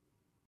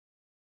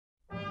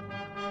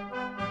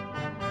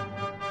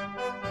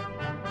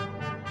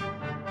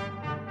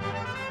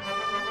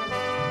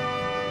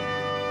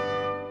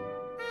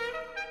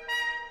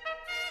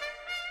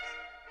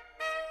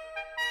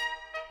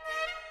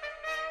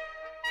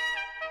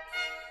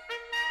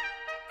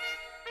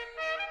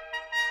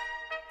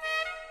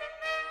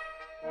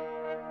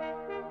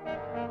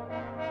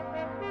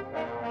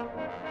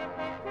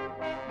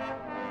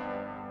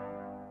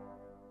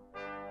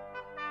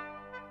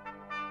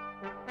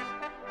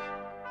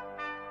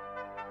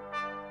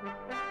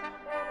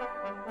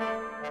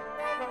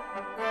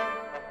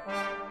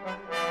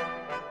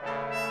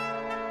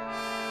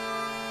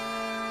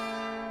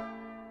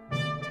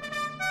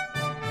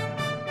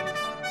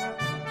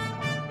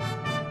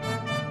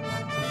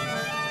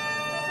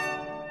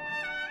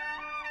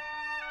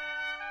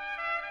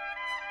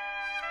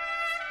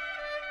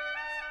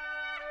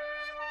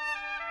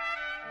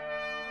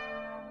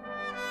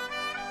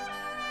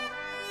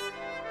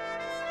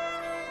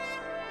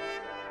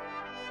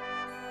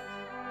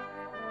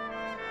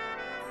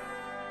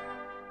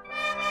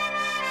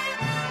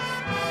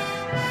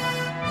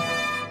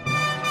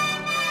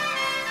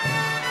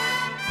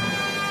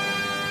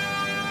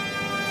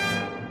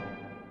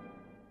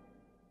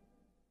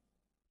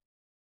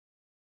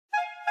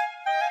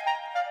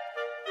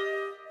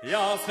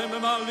 Ja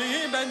jsem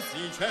malý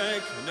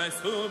Bencíček,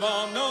 nesu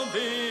vám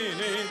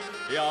noviny,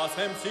 já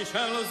jsem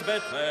přišel z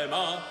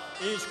Betléma,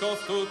 Ičko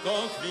v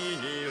tuto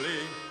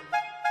chvíli.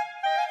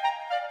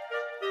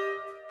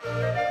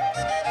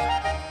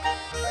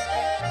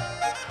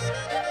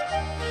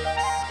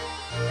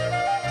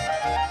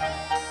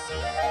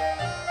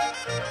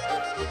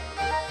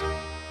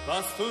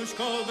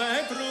 Pastuškové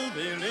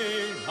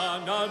trubili a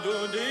na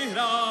dudy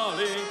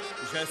hráli,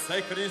 že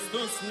se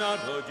Kristus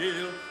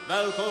narodil,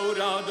 velkou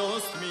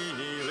radost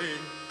míli.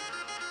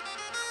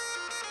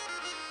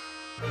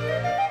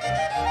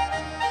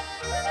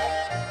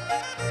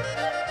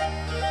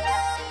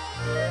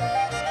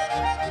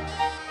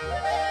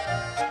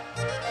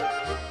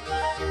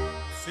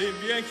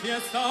 Přiběh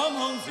je sám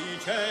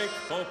Honzíček,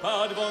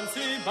 popad von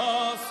si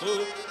básu,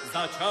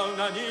 začal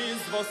na ní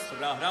z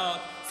ostra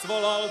hrát,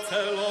 svolal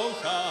celou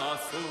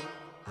chásu.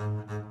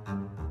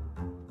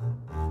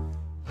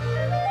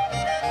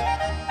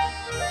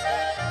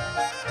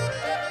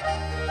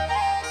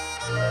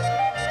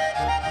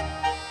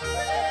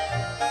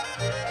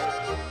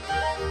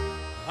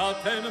 A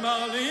ten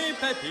malý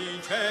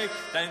Pepíček,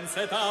 ten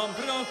se tam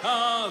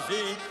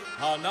prochází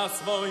a na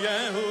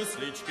svoje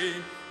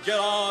husličky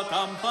dělá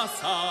tam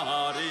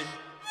pasáry.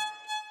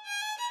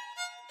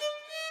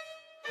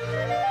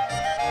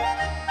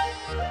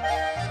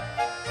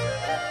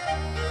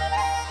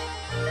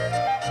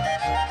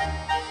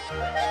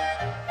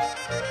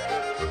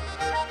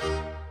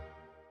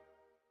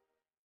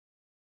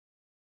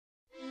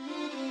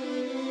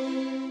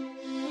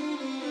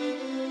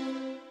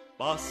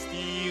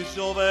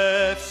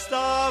 Pastýřové,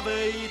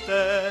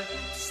 vstávejte,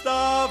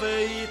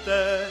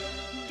 vstávejte,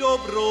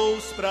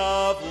 dobrou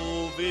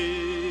zprávu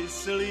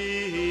vyslyšte.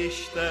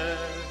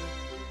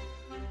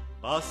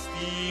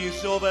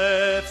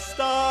 Pastýřové,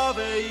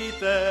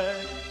 vstávejte,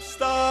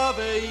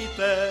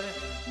 vstávejte,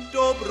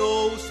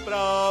 dobrou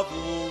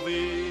zprávu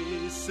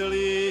vyslyšte.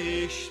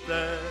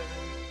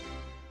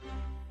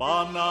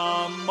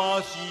 Pana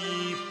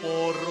Maří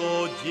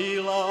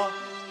porodila,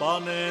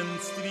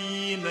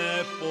 panenství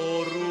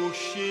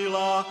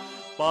neporušila,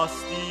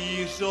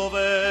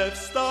 pastýřové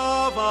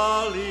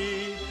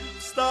vstávali,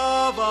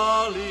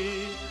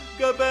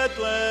 k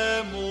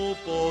Betlému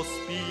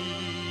pospíchali.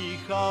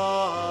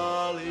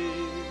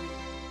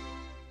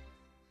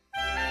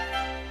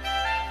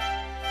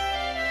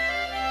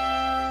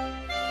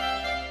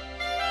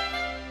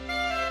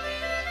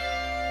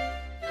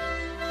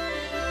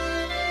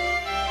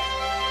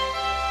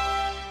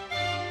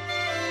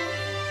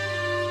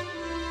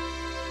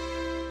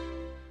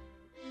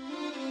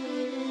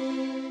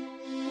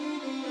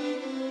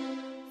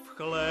 V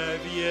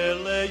chlevě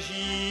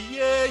leží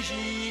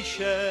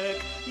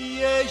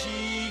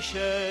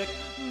Ježíšek,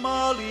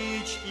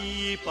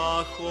 maličký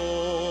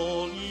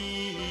pacholíček.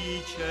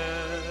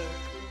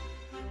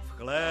 V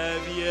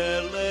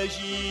chlévě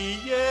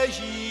leží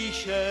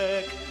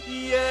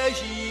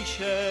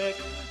Ježíšek,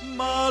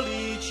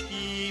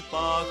 maličký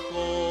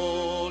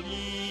pacholíček.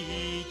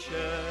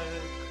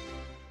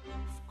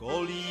 V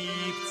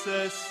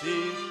kolíbce si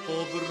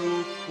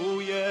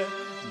pobrukuje,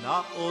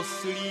 na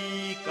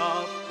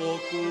oslíka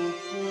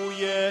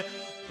pokukuje,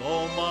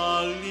 to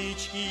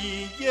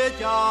maličký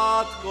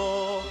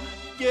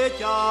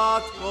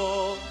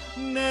děťátko,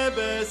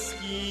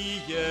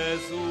 nebeský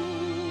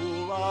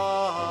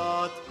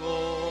Jezulátko.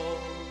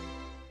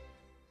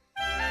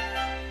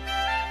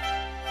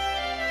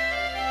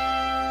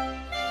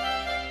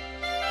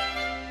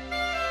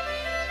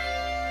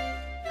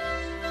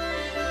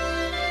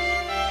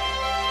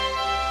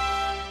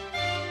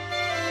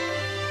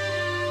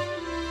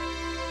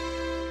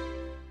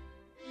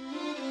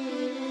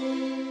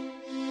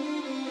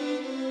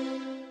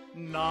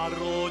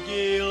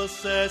 Narodil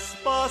se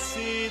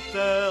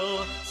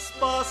Spasitel,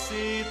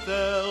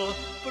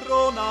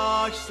 pro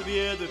náš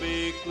svět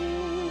vykupitel.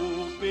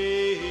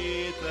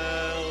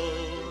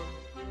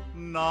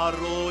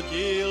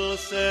 Narodil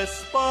se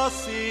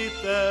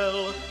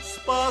Spasitel,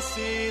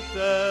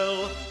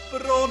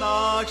 pro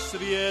náš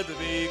svět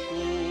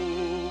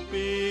vykupitel.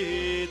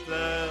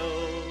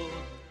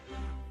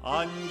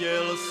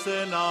 Anděl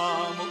se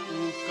nám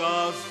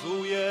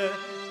ukazuje,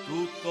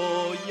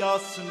 tuto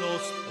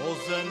jasnost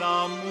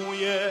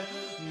oznamuje,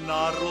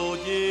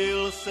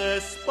 narodil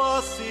se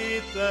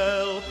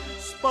Spasitel,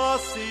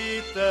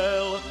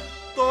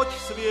 toť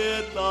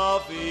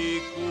světa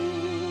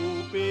vykupitel.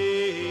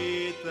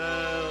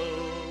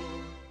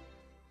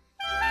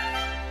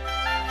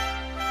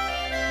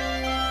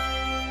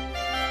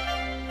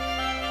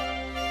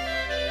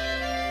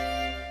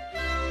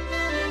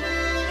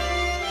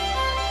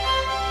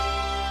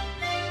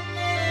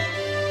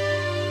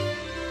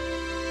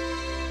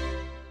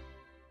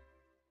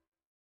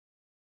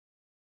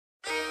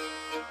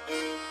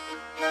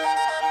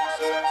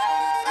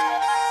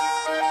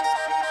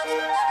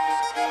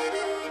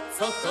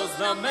 To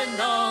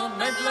znamená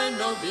medle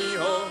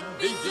novýho,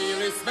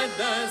 viděli jsme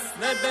dnes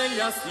nebe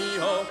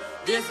jasnýho,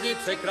 hvězdy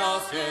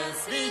překrásně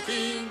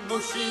svítí,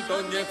 musí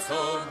to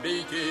něco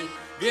býti.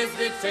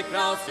 Hvězdy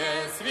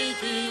překrásně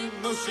svítí,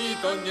 musí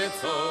to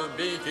něco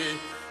býti.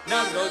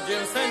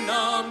 Narodil se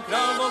nám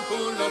král o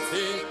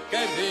půlnoci,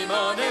 který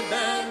má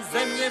nebe,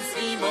 země v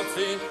svý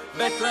moci.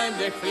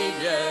 Betlémě v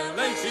chlívě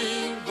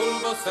leží,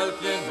 bulvosel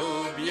k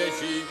němu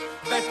běží.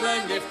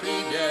 Betlémě v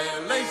chlívě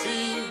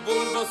leží,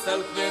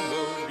 bulvosel k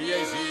němu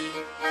běží.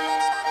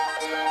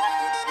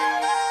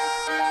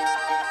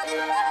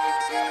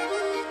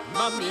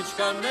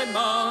 Mamička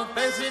nemá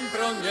peřin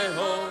pro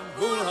něho,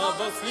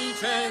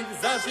 bulhavoslíček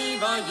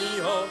zařívají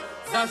ho.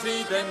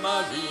 Zaříte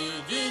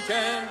malý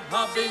dítě,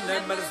 aby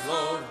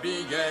nemrzlo v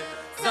bídě.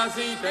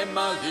 Zaříte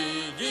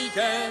malý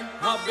dítě,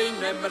 aby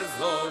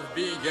nemrzlo v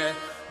bídě.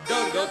 Do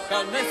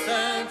dotka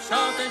nese v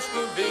šátečku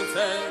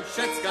více,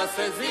 všecka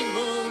se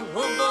zimu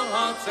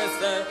huboha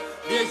třese.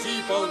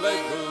 Běží po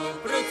ledu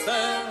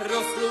pruce,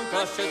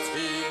 rozkluka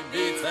všecky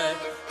více.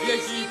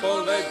 Běží po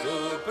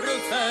ledu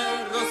pruce,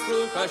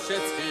 rozkluka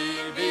všecky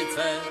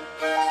více.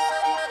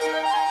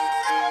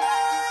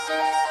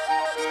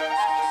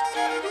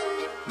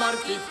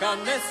 Martitka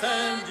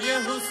nese dvě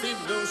husy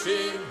v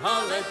duši,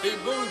 ale ty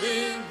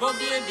buldy v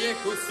obědě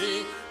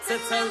kusí.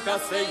 Cecelka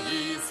se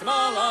jí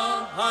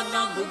smála,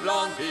 Hana mu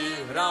blánky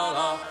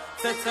hrála.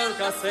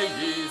 Cecelka se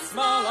jí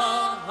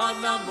smála,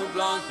 Hana mu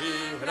blánky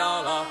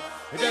hrála.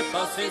 Kde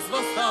pasy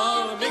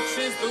zvostal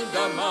Mikši s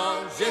dudama,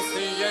 že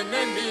si je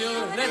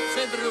nebyl hned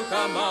před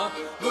rukama.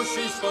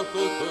 Musíš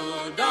pokutu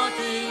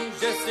dáti,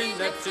 že si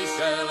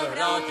nepřišel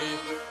hráti.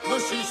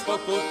 Musíš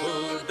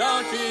pokutu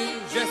dáti,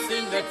 že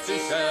si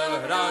nepřišel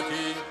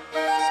hráti.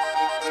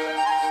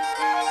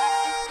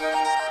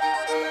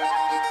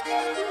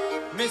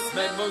 My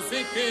jsme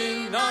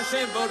muziky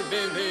naše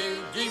borbili,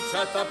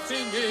 dívčata při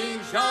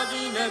nich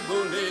žádný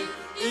nebuli.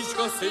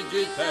 Ičko si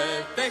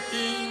dite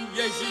teky,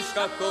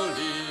 Ježíška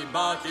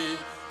kolíbáti.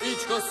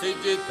 Ičko si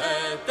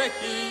dite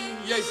teky,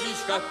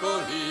 Ježíška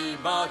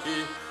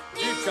kolíbáti.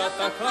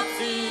 Dívčata,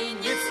 chlapci,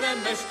 nic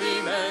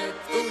nemeškíme,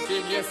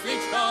 vtútim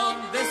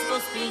jesličkám, desko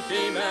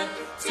spítime,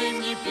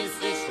 přijmni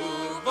písničku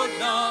od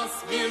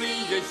nás,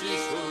 milý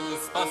Ježíšu,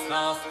 spas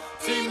nás.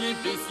 Přijmni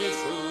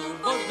písničku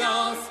od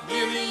nás,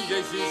 milý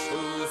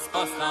Ježíšu,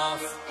 spas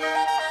nás.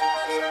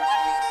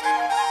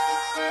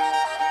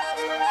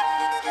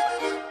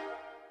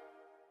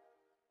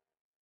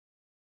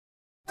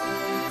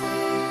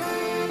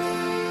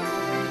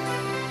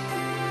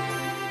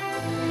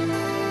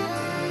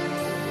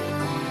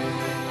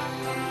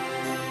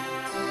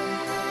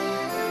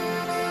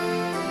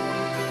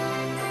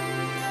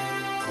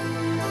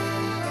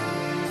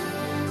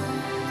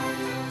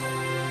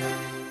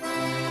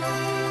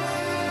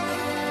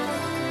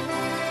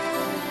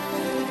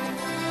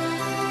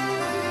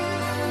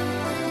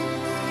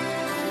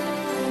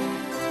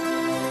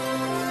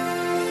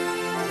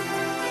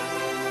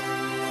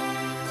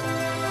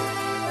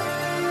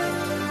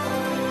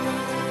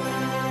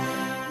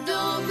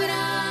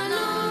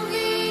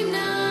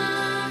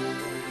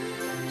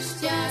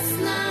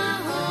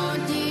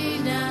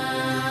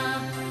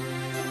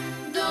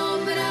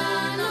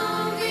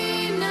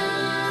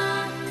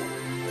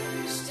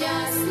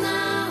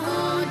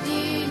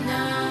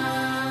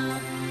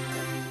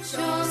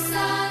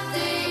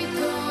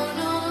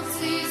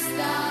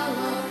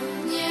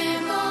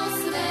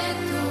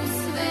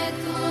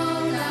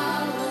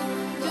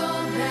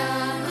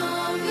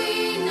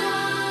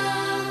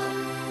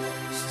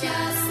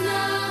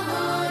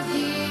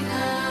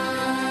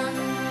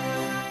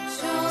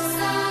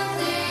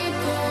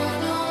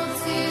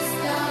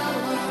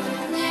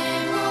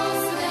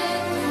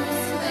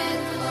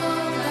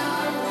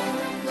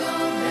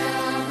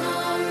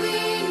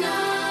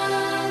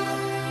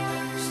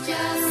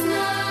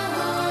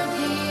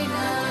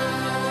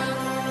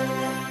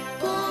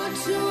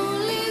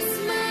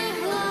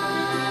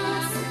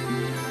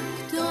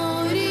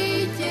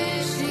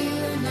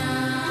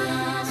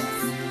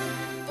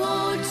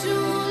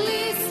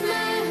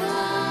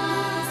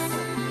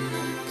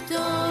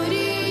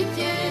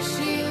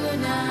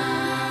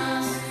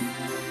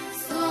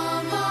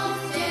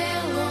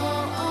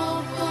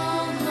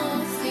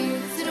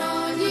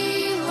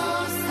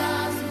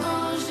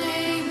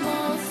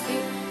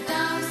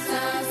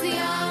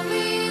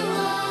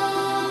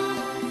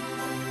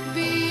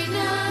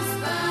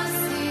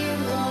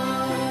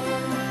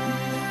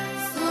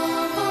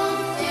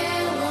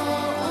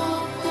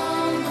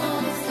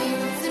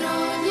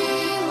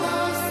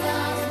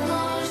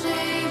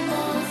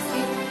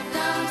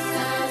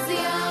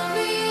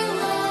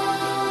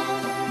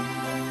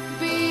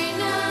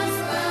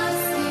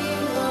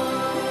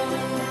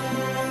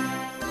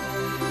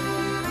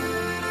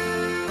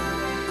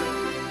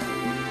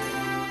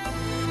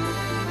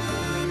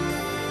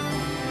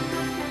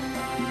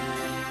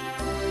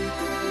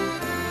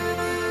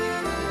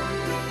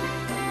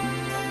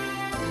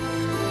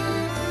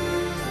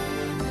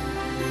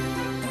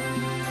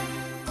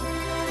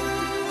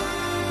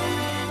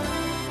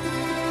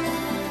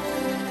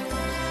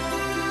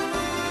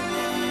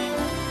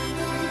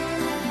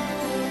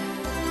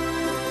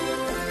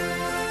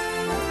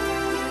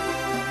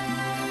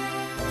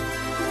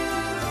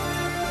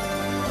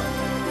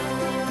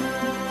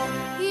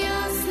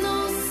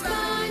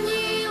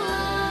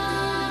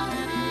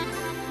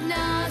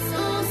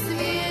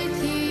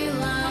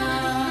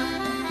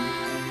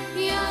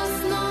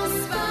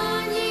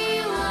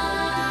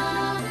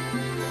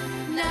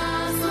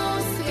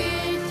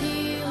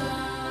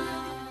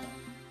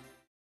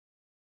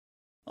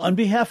 On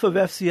behalf of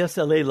FCS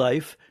LA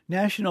Life,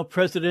 National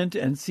President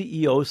and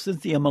CEO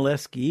Cynthia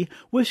Molesky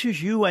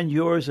wishes you and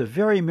yours a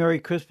very Merry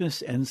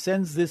Christmas and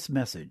sends this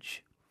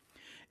message.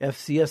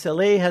 FCS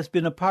LA has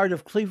been a part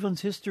of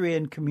Cleveland's history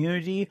and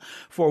community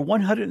for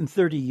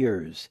 130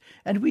 years,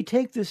 and we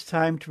take this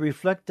time to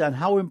reflect on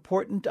how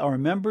important our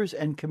members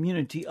and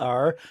community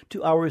are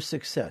to our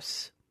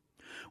success.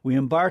 We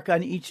embark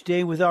on each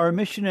day with our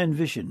mission and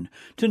vision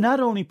to not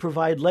only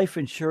provide life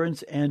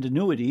insurance and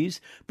annuities,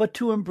 but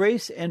to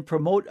embrace and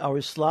promote our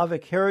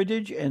Slavic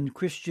heritage and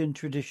Christian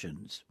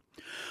traditions.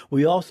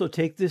 We also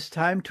take this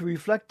time to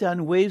reflect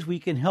on ways we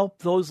can help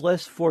those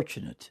less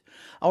fortunate.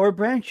 Our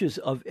branches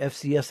of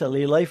FCS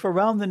LA Life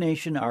around the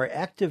nation are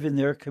active in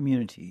their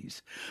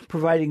communities,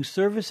 providing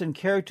service and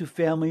care to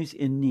families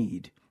in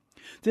need.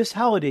 This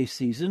holiday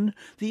season,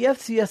 the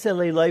FCS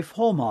LA Life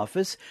Home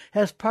Office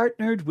has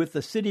partnered with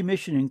the City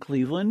Mission in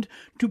Cleveland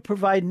to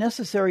provide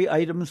necessary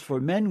items for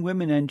men,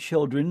 women, and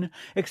children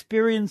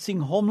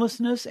experiencing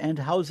homelessness and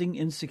housing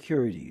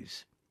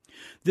insecurities.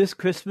 This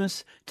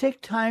Christmas,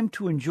 take time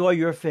to enjoy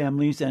your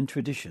families and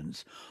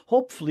traditions.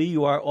 Hopefully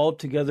you are all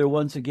together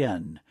once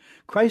again.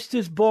 Christ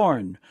is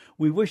born.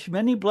 We wish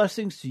many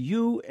blessings to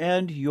you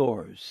and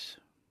yours.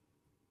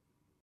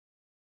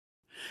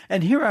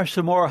 And here are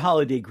some more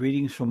holiday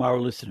greetings from our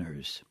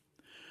listeners.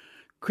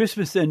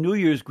 Christmas and New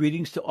Year's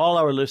greetings to all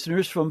our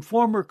listeners from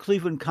former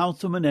Cleveland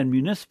Councilman and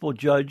Municipal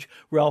Judge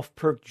Ralph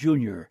Perk,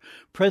 Jr.,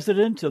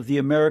 President of the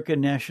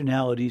American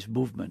Nationalities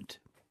Movement.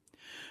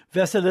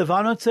 Vesele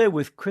Vánoce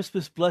with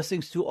Christmas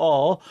blessings to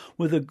all,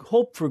 with a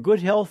hope for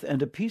good health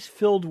and a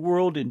peace-filled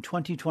world in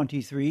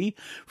 2023,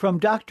 from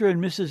Dr.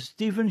 and Mrs.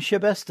 Stephen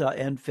Shebesta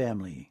and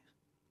family.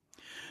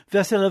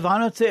 Vesele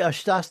Vánoce a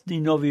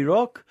šťastný Nový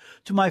rok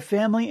to my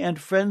family and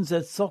friends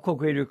at Sokol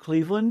Greater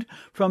Cleveland,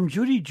 from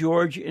Judy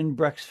George in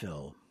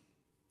Brecksville.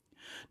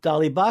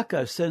 Dolly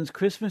Baca sends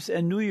Christmas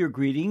and New Year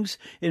greetings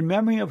in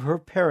memory of her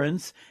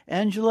parents,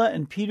 Angela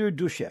and Peter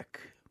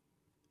Dushek.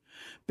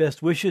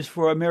 Best wishes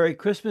for a Merry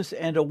Christmas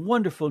and a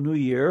wonderful New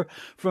Year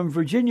from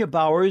Virginia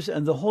Bowers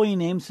and the Holy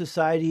Name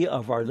Society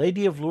of Our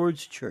Lady of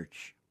Lourdes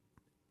Church.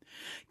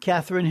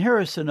 Catherine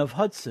Harrison of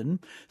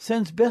Hudson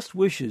sends best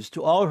wishes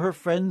to all her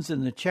friends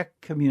in the Czech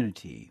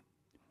community.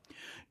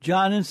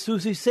 John and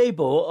Susie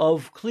Sabo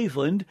of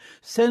Cleveland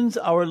sends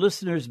our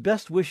listeners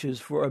best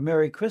wishes for a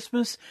Merry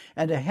Christmas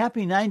and a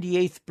happy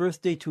 98th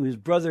birthday to his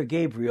brother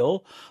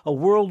Gabriel, a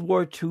World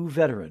War II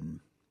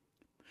veteran.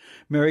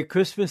 Merry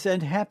Christmas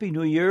and Happy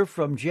New Year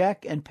from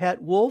Jack and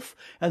Pat Wolf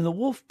and the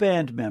Wolf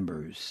Band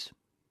members.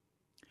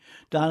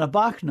 Donna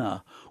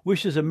Bachna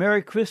wishes a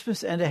Merry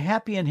Christmas and a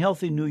happy and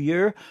healthy New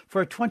Year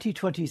for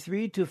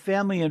 2023 to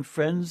family and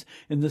friends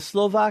in the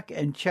Slovak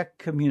and Czech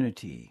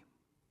community.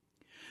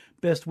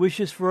 Best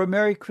wishes for a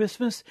Merry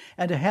Christmas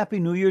and a Happy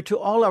New Year to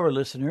all our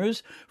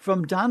listeners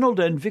from Donald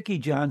and Vicki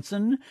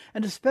Johnson,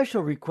 and a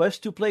special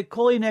request to play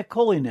Koline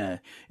Koline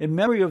in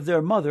memory of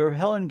their mother,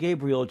 Helen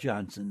Gabriel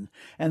Johnson,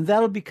 and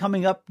that'll be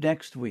coming up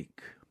next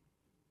week.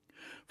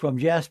 From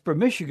Jasper,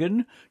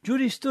 Michigan,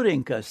 Judy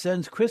Studenka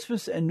sends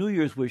Christmas and New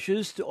Year's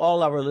wishes to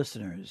all our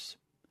listeners.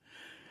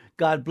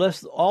 God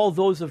bless all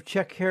those of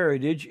Czech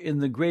heritage in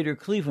the greater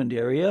Cleveland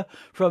area,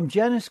 from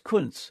Janice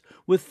Kuntz,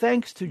 with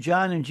thanks to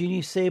John and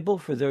Jeannie Sable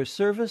for their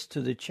service to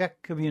the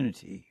Czech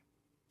community.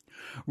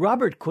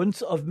 Robert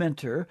Kuntz of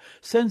Mentor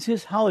sends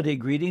his holiday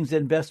greetings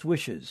and best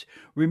wishes,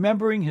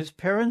 remembering his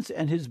parents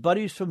and his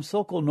buddies from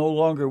Sokol no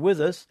longer with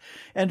us,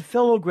 and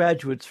fellow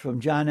graduates from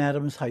John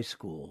Adams High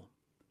School.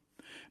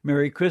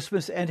 Merry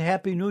Christmas and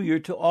Happy New Year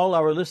to all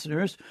our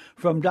listeners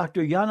from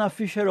Dr. Jana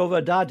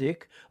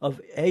Fischerova-Dadik of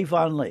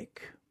Avon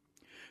Lake.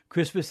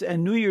 Christmas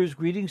and New Year's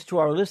greetings to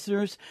our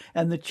listeners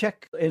and the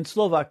Czech and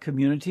Slovak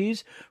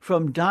communities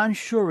from Don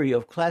Shuri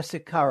of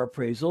Classic Car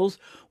Appraisals,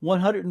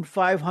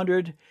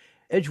 100-500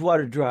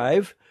 Edgewater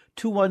Drive,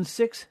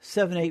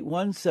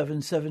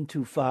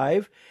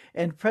 216-781-7725,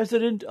 and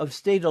President of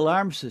State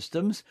Alarm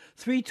Systems,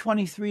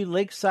 323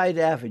 Lakeside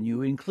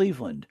Avenue in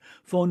Cleveland.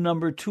 Phone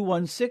number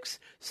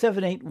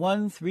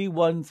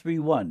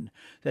 216-781-3131.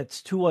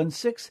 That's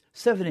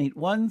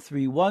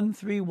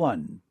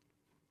 216-781-3131.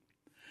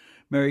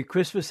 Merry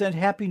Christmas and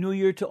Happy New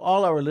Year to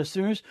all our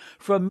listeners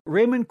from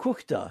Raymond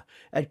Kuchta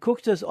at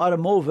Kuchta's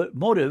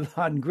Automotive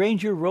on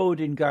Granger Road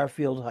in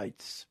Garfield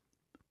Heights.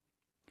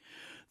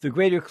 The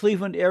Greater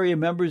Cleveland area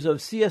members of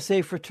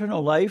CSA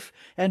Fraternal Life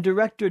and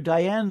Director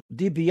Diane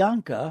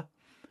DiBianca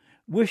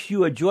wish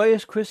you a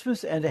joyous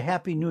Christmas and a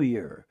Happy New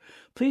Year.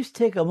 Please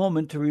take a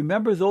moment to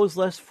remember those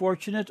less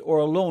fortunate or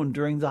alone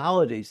during the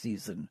holiday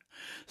season.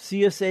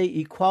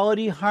 CSA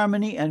Equality,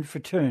 Harmony, and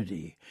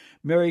Fraternity.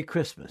 Merry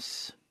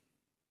Christmas.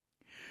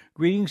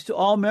 Greetings to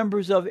all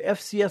members of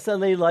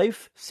FCSLA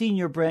Life,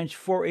 Senior Branch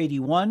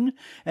 481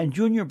 and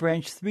Junior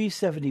Branch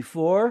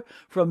 374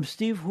 from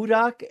Steve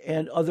Hudak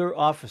and other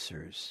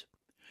officers.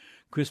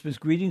 Christmas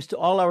greetings to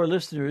all our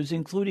listeners,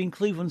 including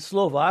Cleveland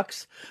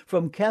Slovaks,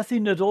 from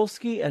Kathy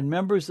Nadolski and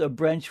members of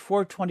Branch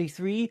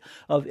 423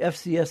 of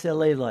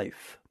FCSLA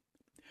Life.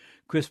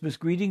 Christmas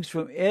greetings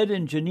from Ed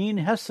and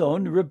Janine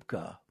Hesson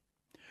Rybka.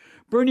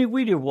 Bernie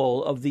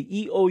Wiederwohl of the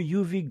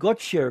EOUV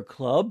Gottshare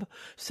Club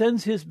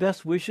sends his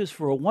best wishes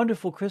for a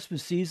wonderful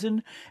Christmas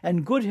season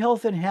and good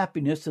health and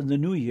happiness in the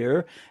new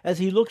year as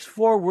he looks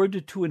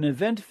forward to an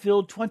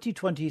event-filled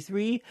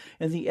 2023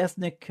 in the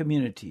ethnic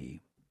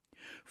community.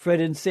 Fred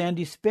and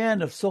Sandy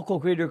Spann of Sokol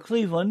Greater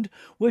Cleveland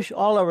wish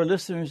all our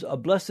listeners a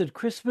blessed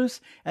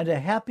Christmas and a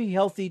happy,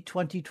 healthy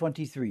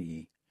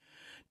 2023.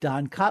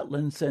 Don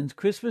Kotlin sends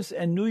Christmas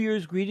and New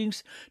Year's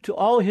greetings to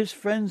all his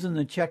friends in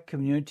the Czech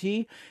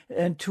community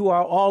and to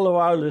all of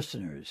our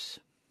listeners.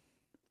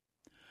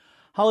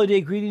 Holiday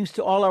greetings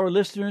to all our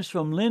listeners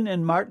from Lynn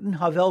and Martin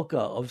Havelka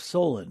of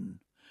Solon.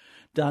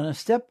 Donna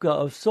Stepka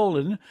of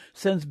Solon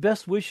sends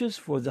best wishes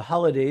for the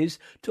holidays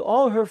to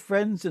all her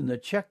friends in the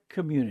Czech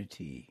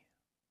community.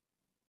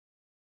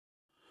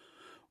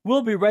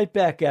 We'll be right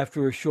back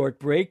after a short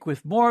break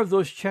with more of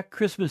those Czech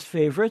Christmas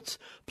favorites,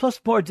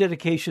 plus more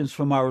dedications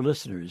from our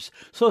listeners.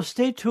 So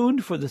stay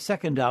tuned for the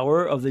second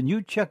hour of the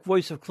new Czech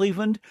Voice of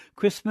Cleveland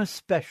Christmas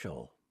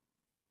Special.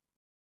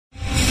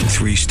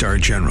 3-star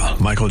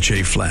General Michael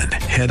J. Flynn,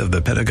 head of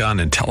the Pentagon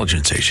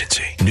Intelligence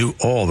Agency, knew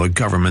all the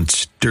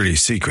government's dirty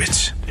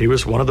secrets. He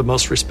was one of the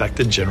most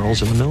respected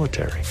generals in the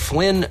military.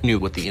 Flynn knew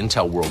what the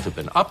intel world had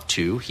been up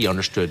to. He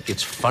understood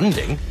its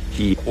funding.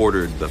 He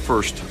ordered the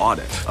first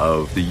audit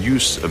of the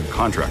use of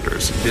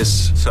contractors.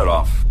 This set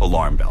off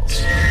alarm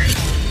bells.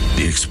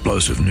 The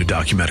explosive new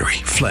documentary,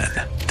 Flynn,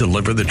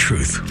 deliver the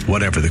truth,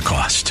 whatever the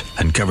cost,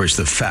 and covers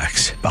the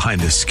facts behind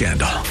this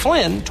scandal.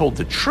 Flynn told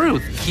the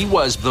truth. He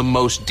was the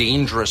most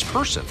dangerous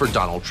person for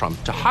Donald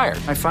Trump to hire.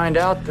 I find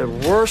out the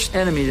worst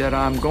enemy that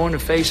I'm going to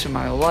face in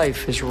my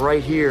life is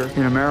right here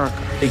in America.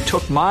 They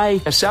took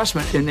my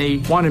assessment and they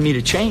wanted me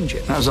to change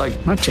it. And I was like,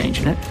 I'm not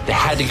changing it. They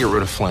had to get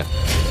rid of Flynn.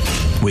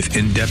 With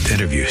in-depth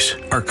interviews,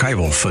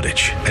 archival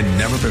footage, and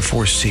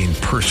never-before-seen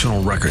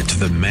personal records of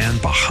the man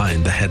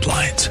behind the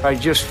headlines. I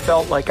just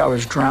felt like I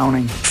was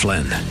drowning.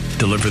 Flynn,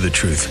 deliver the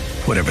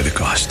truth, whatever the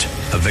cost.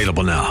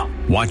 Available now.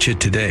 Watch it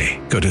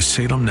today. Go to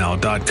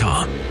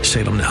salemnow.com.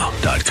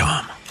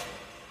 salemnow.com.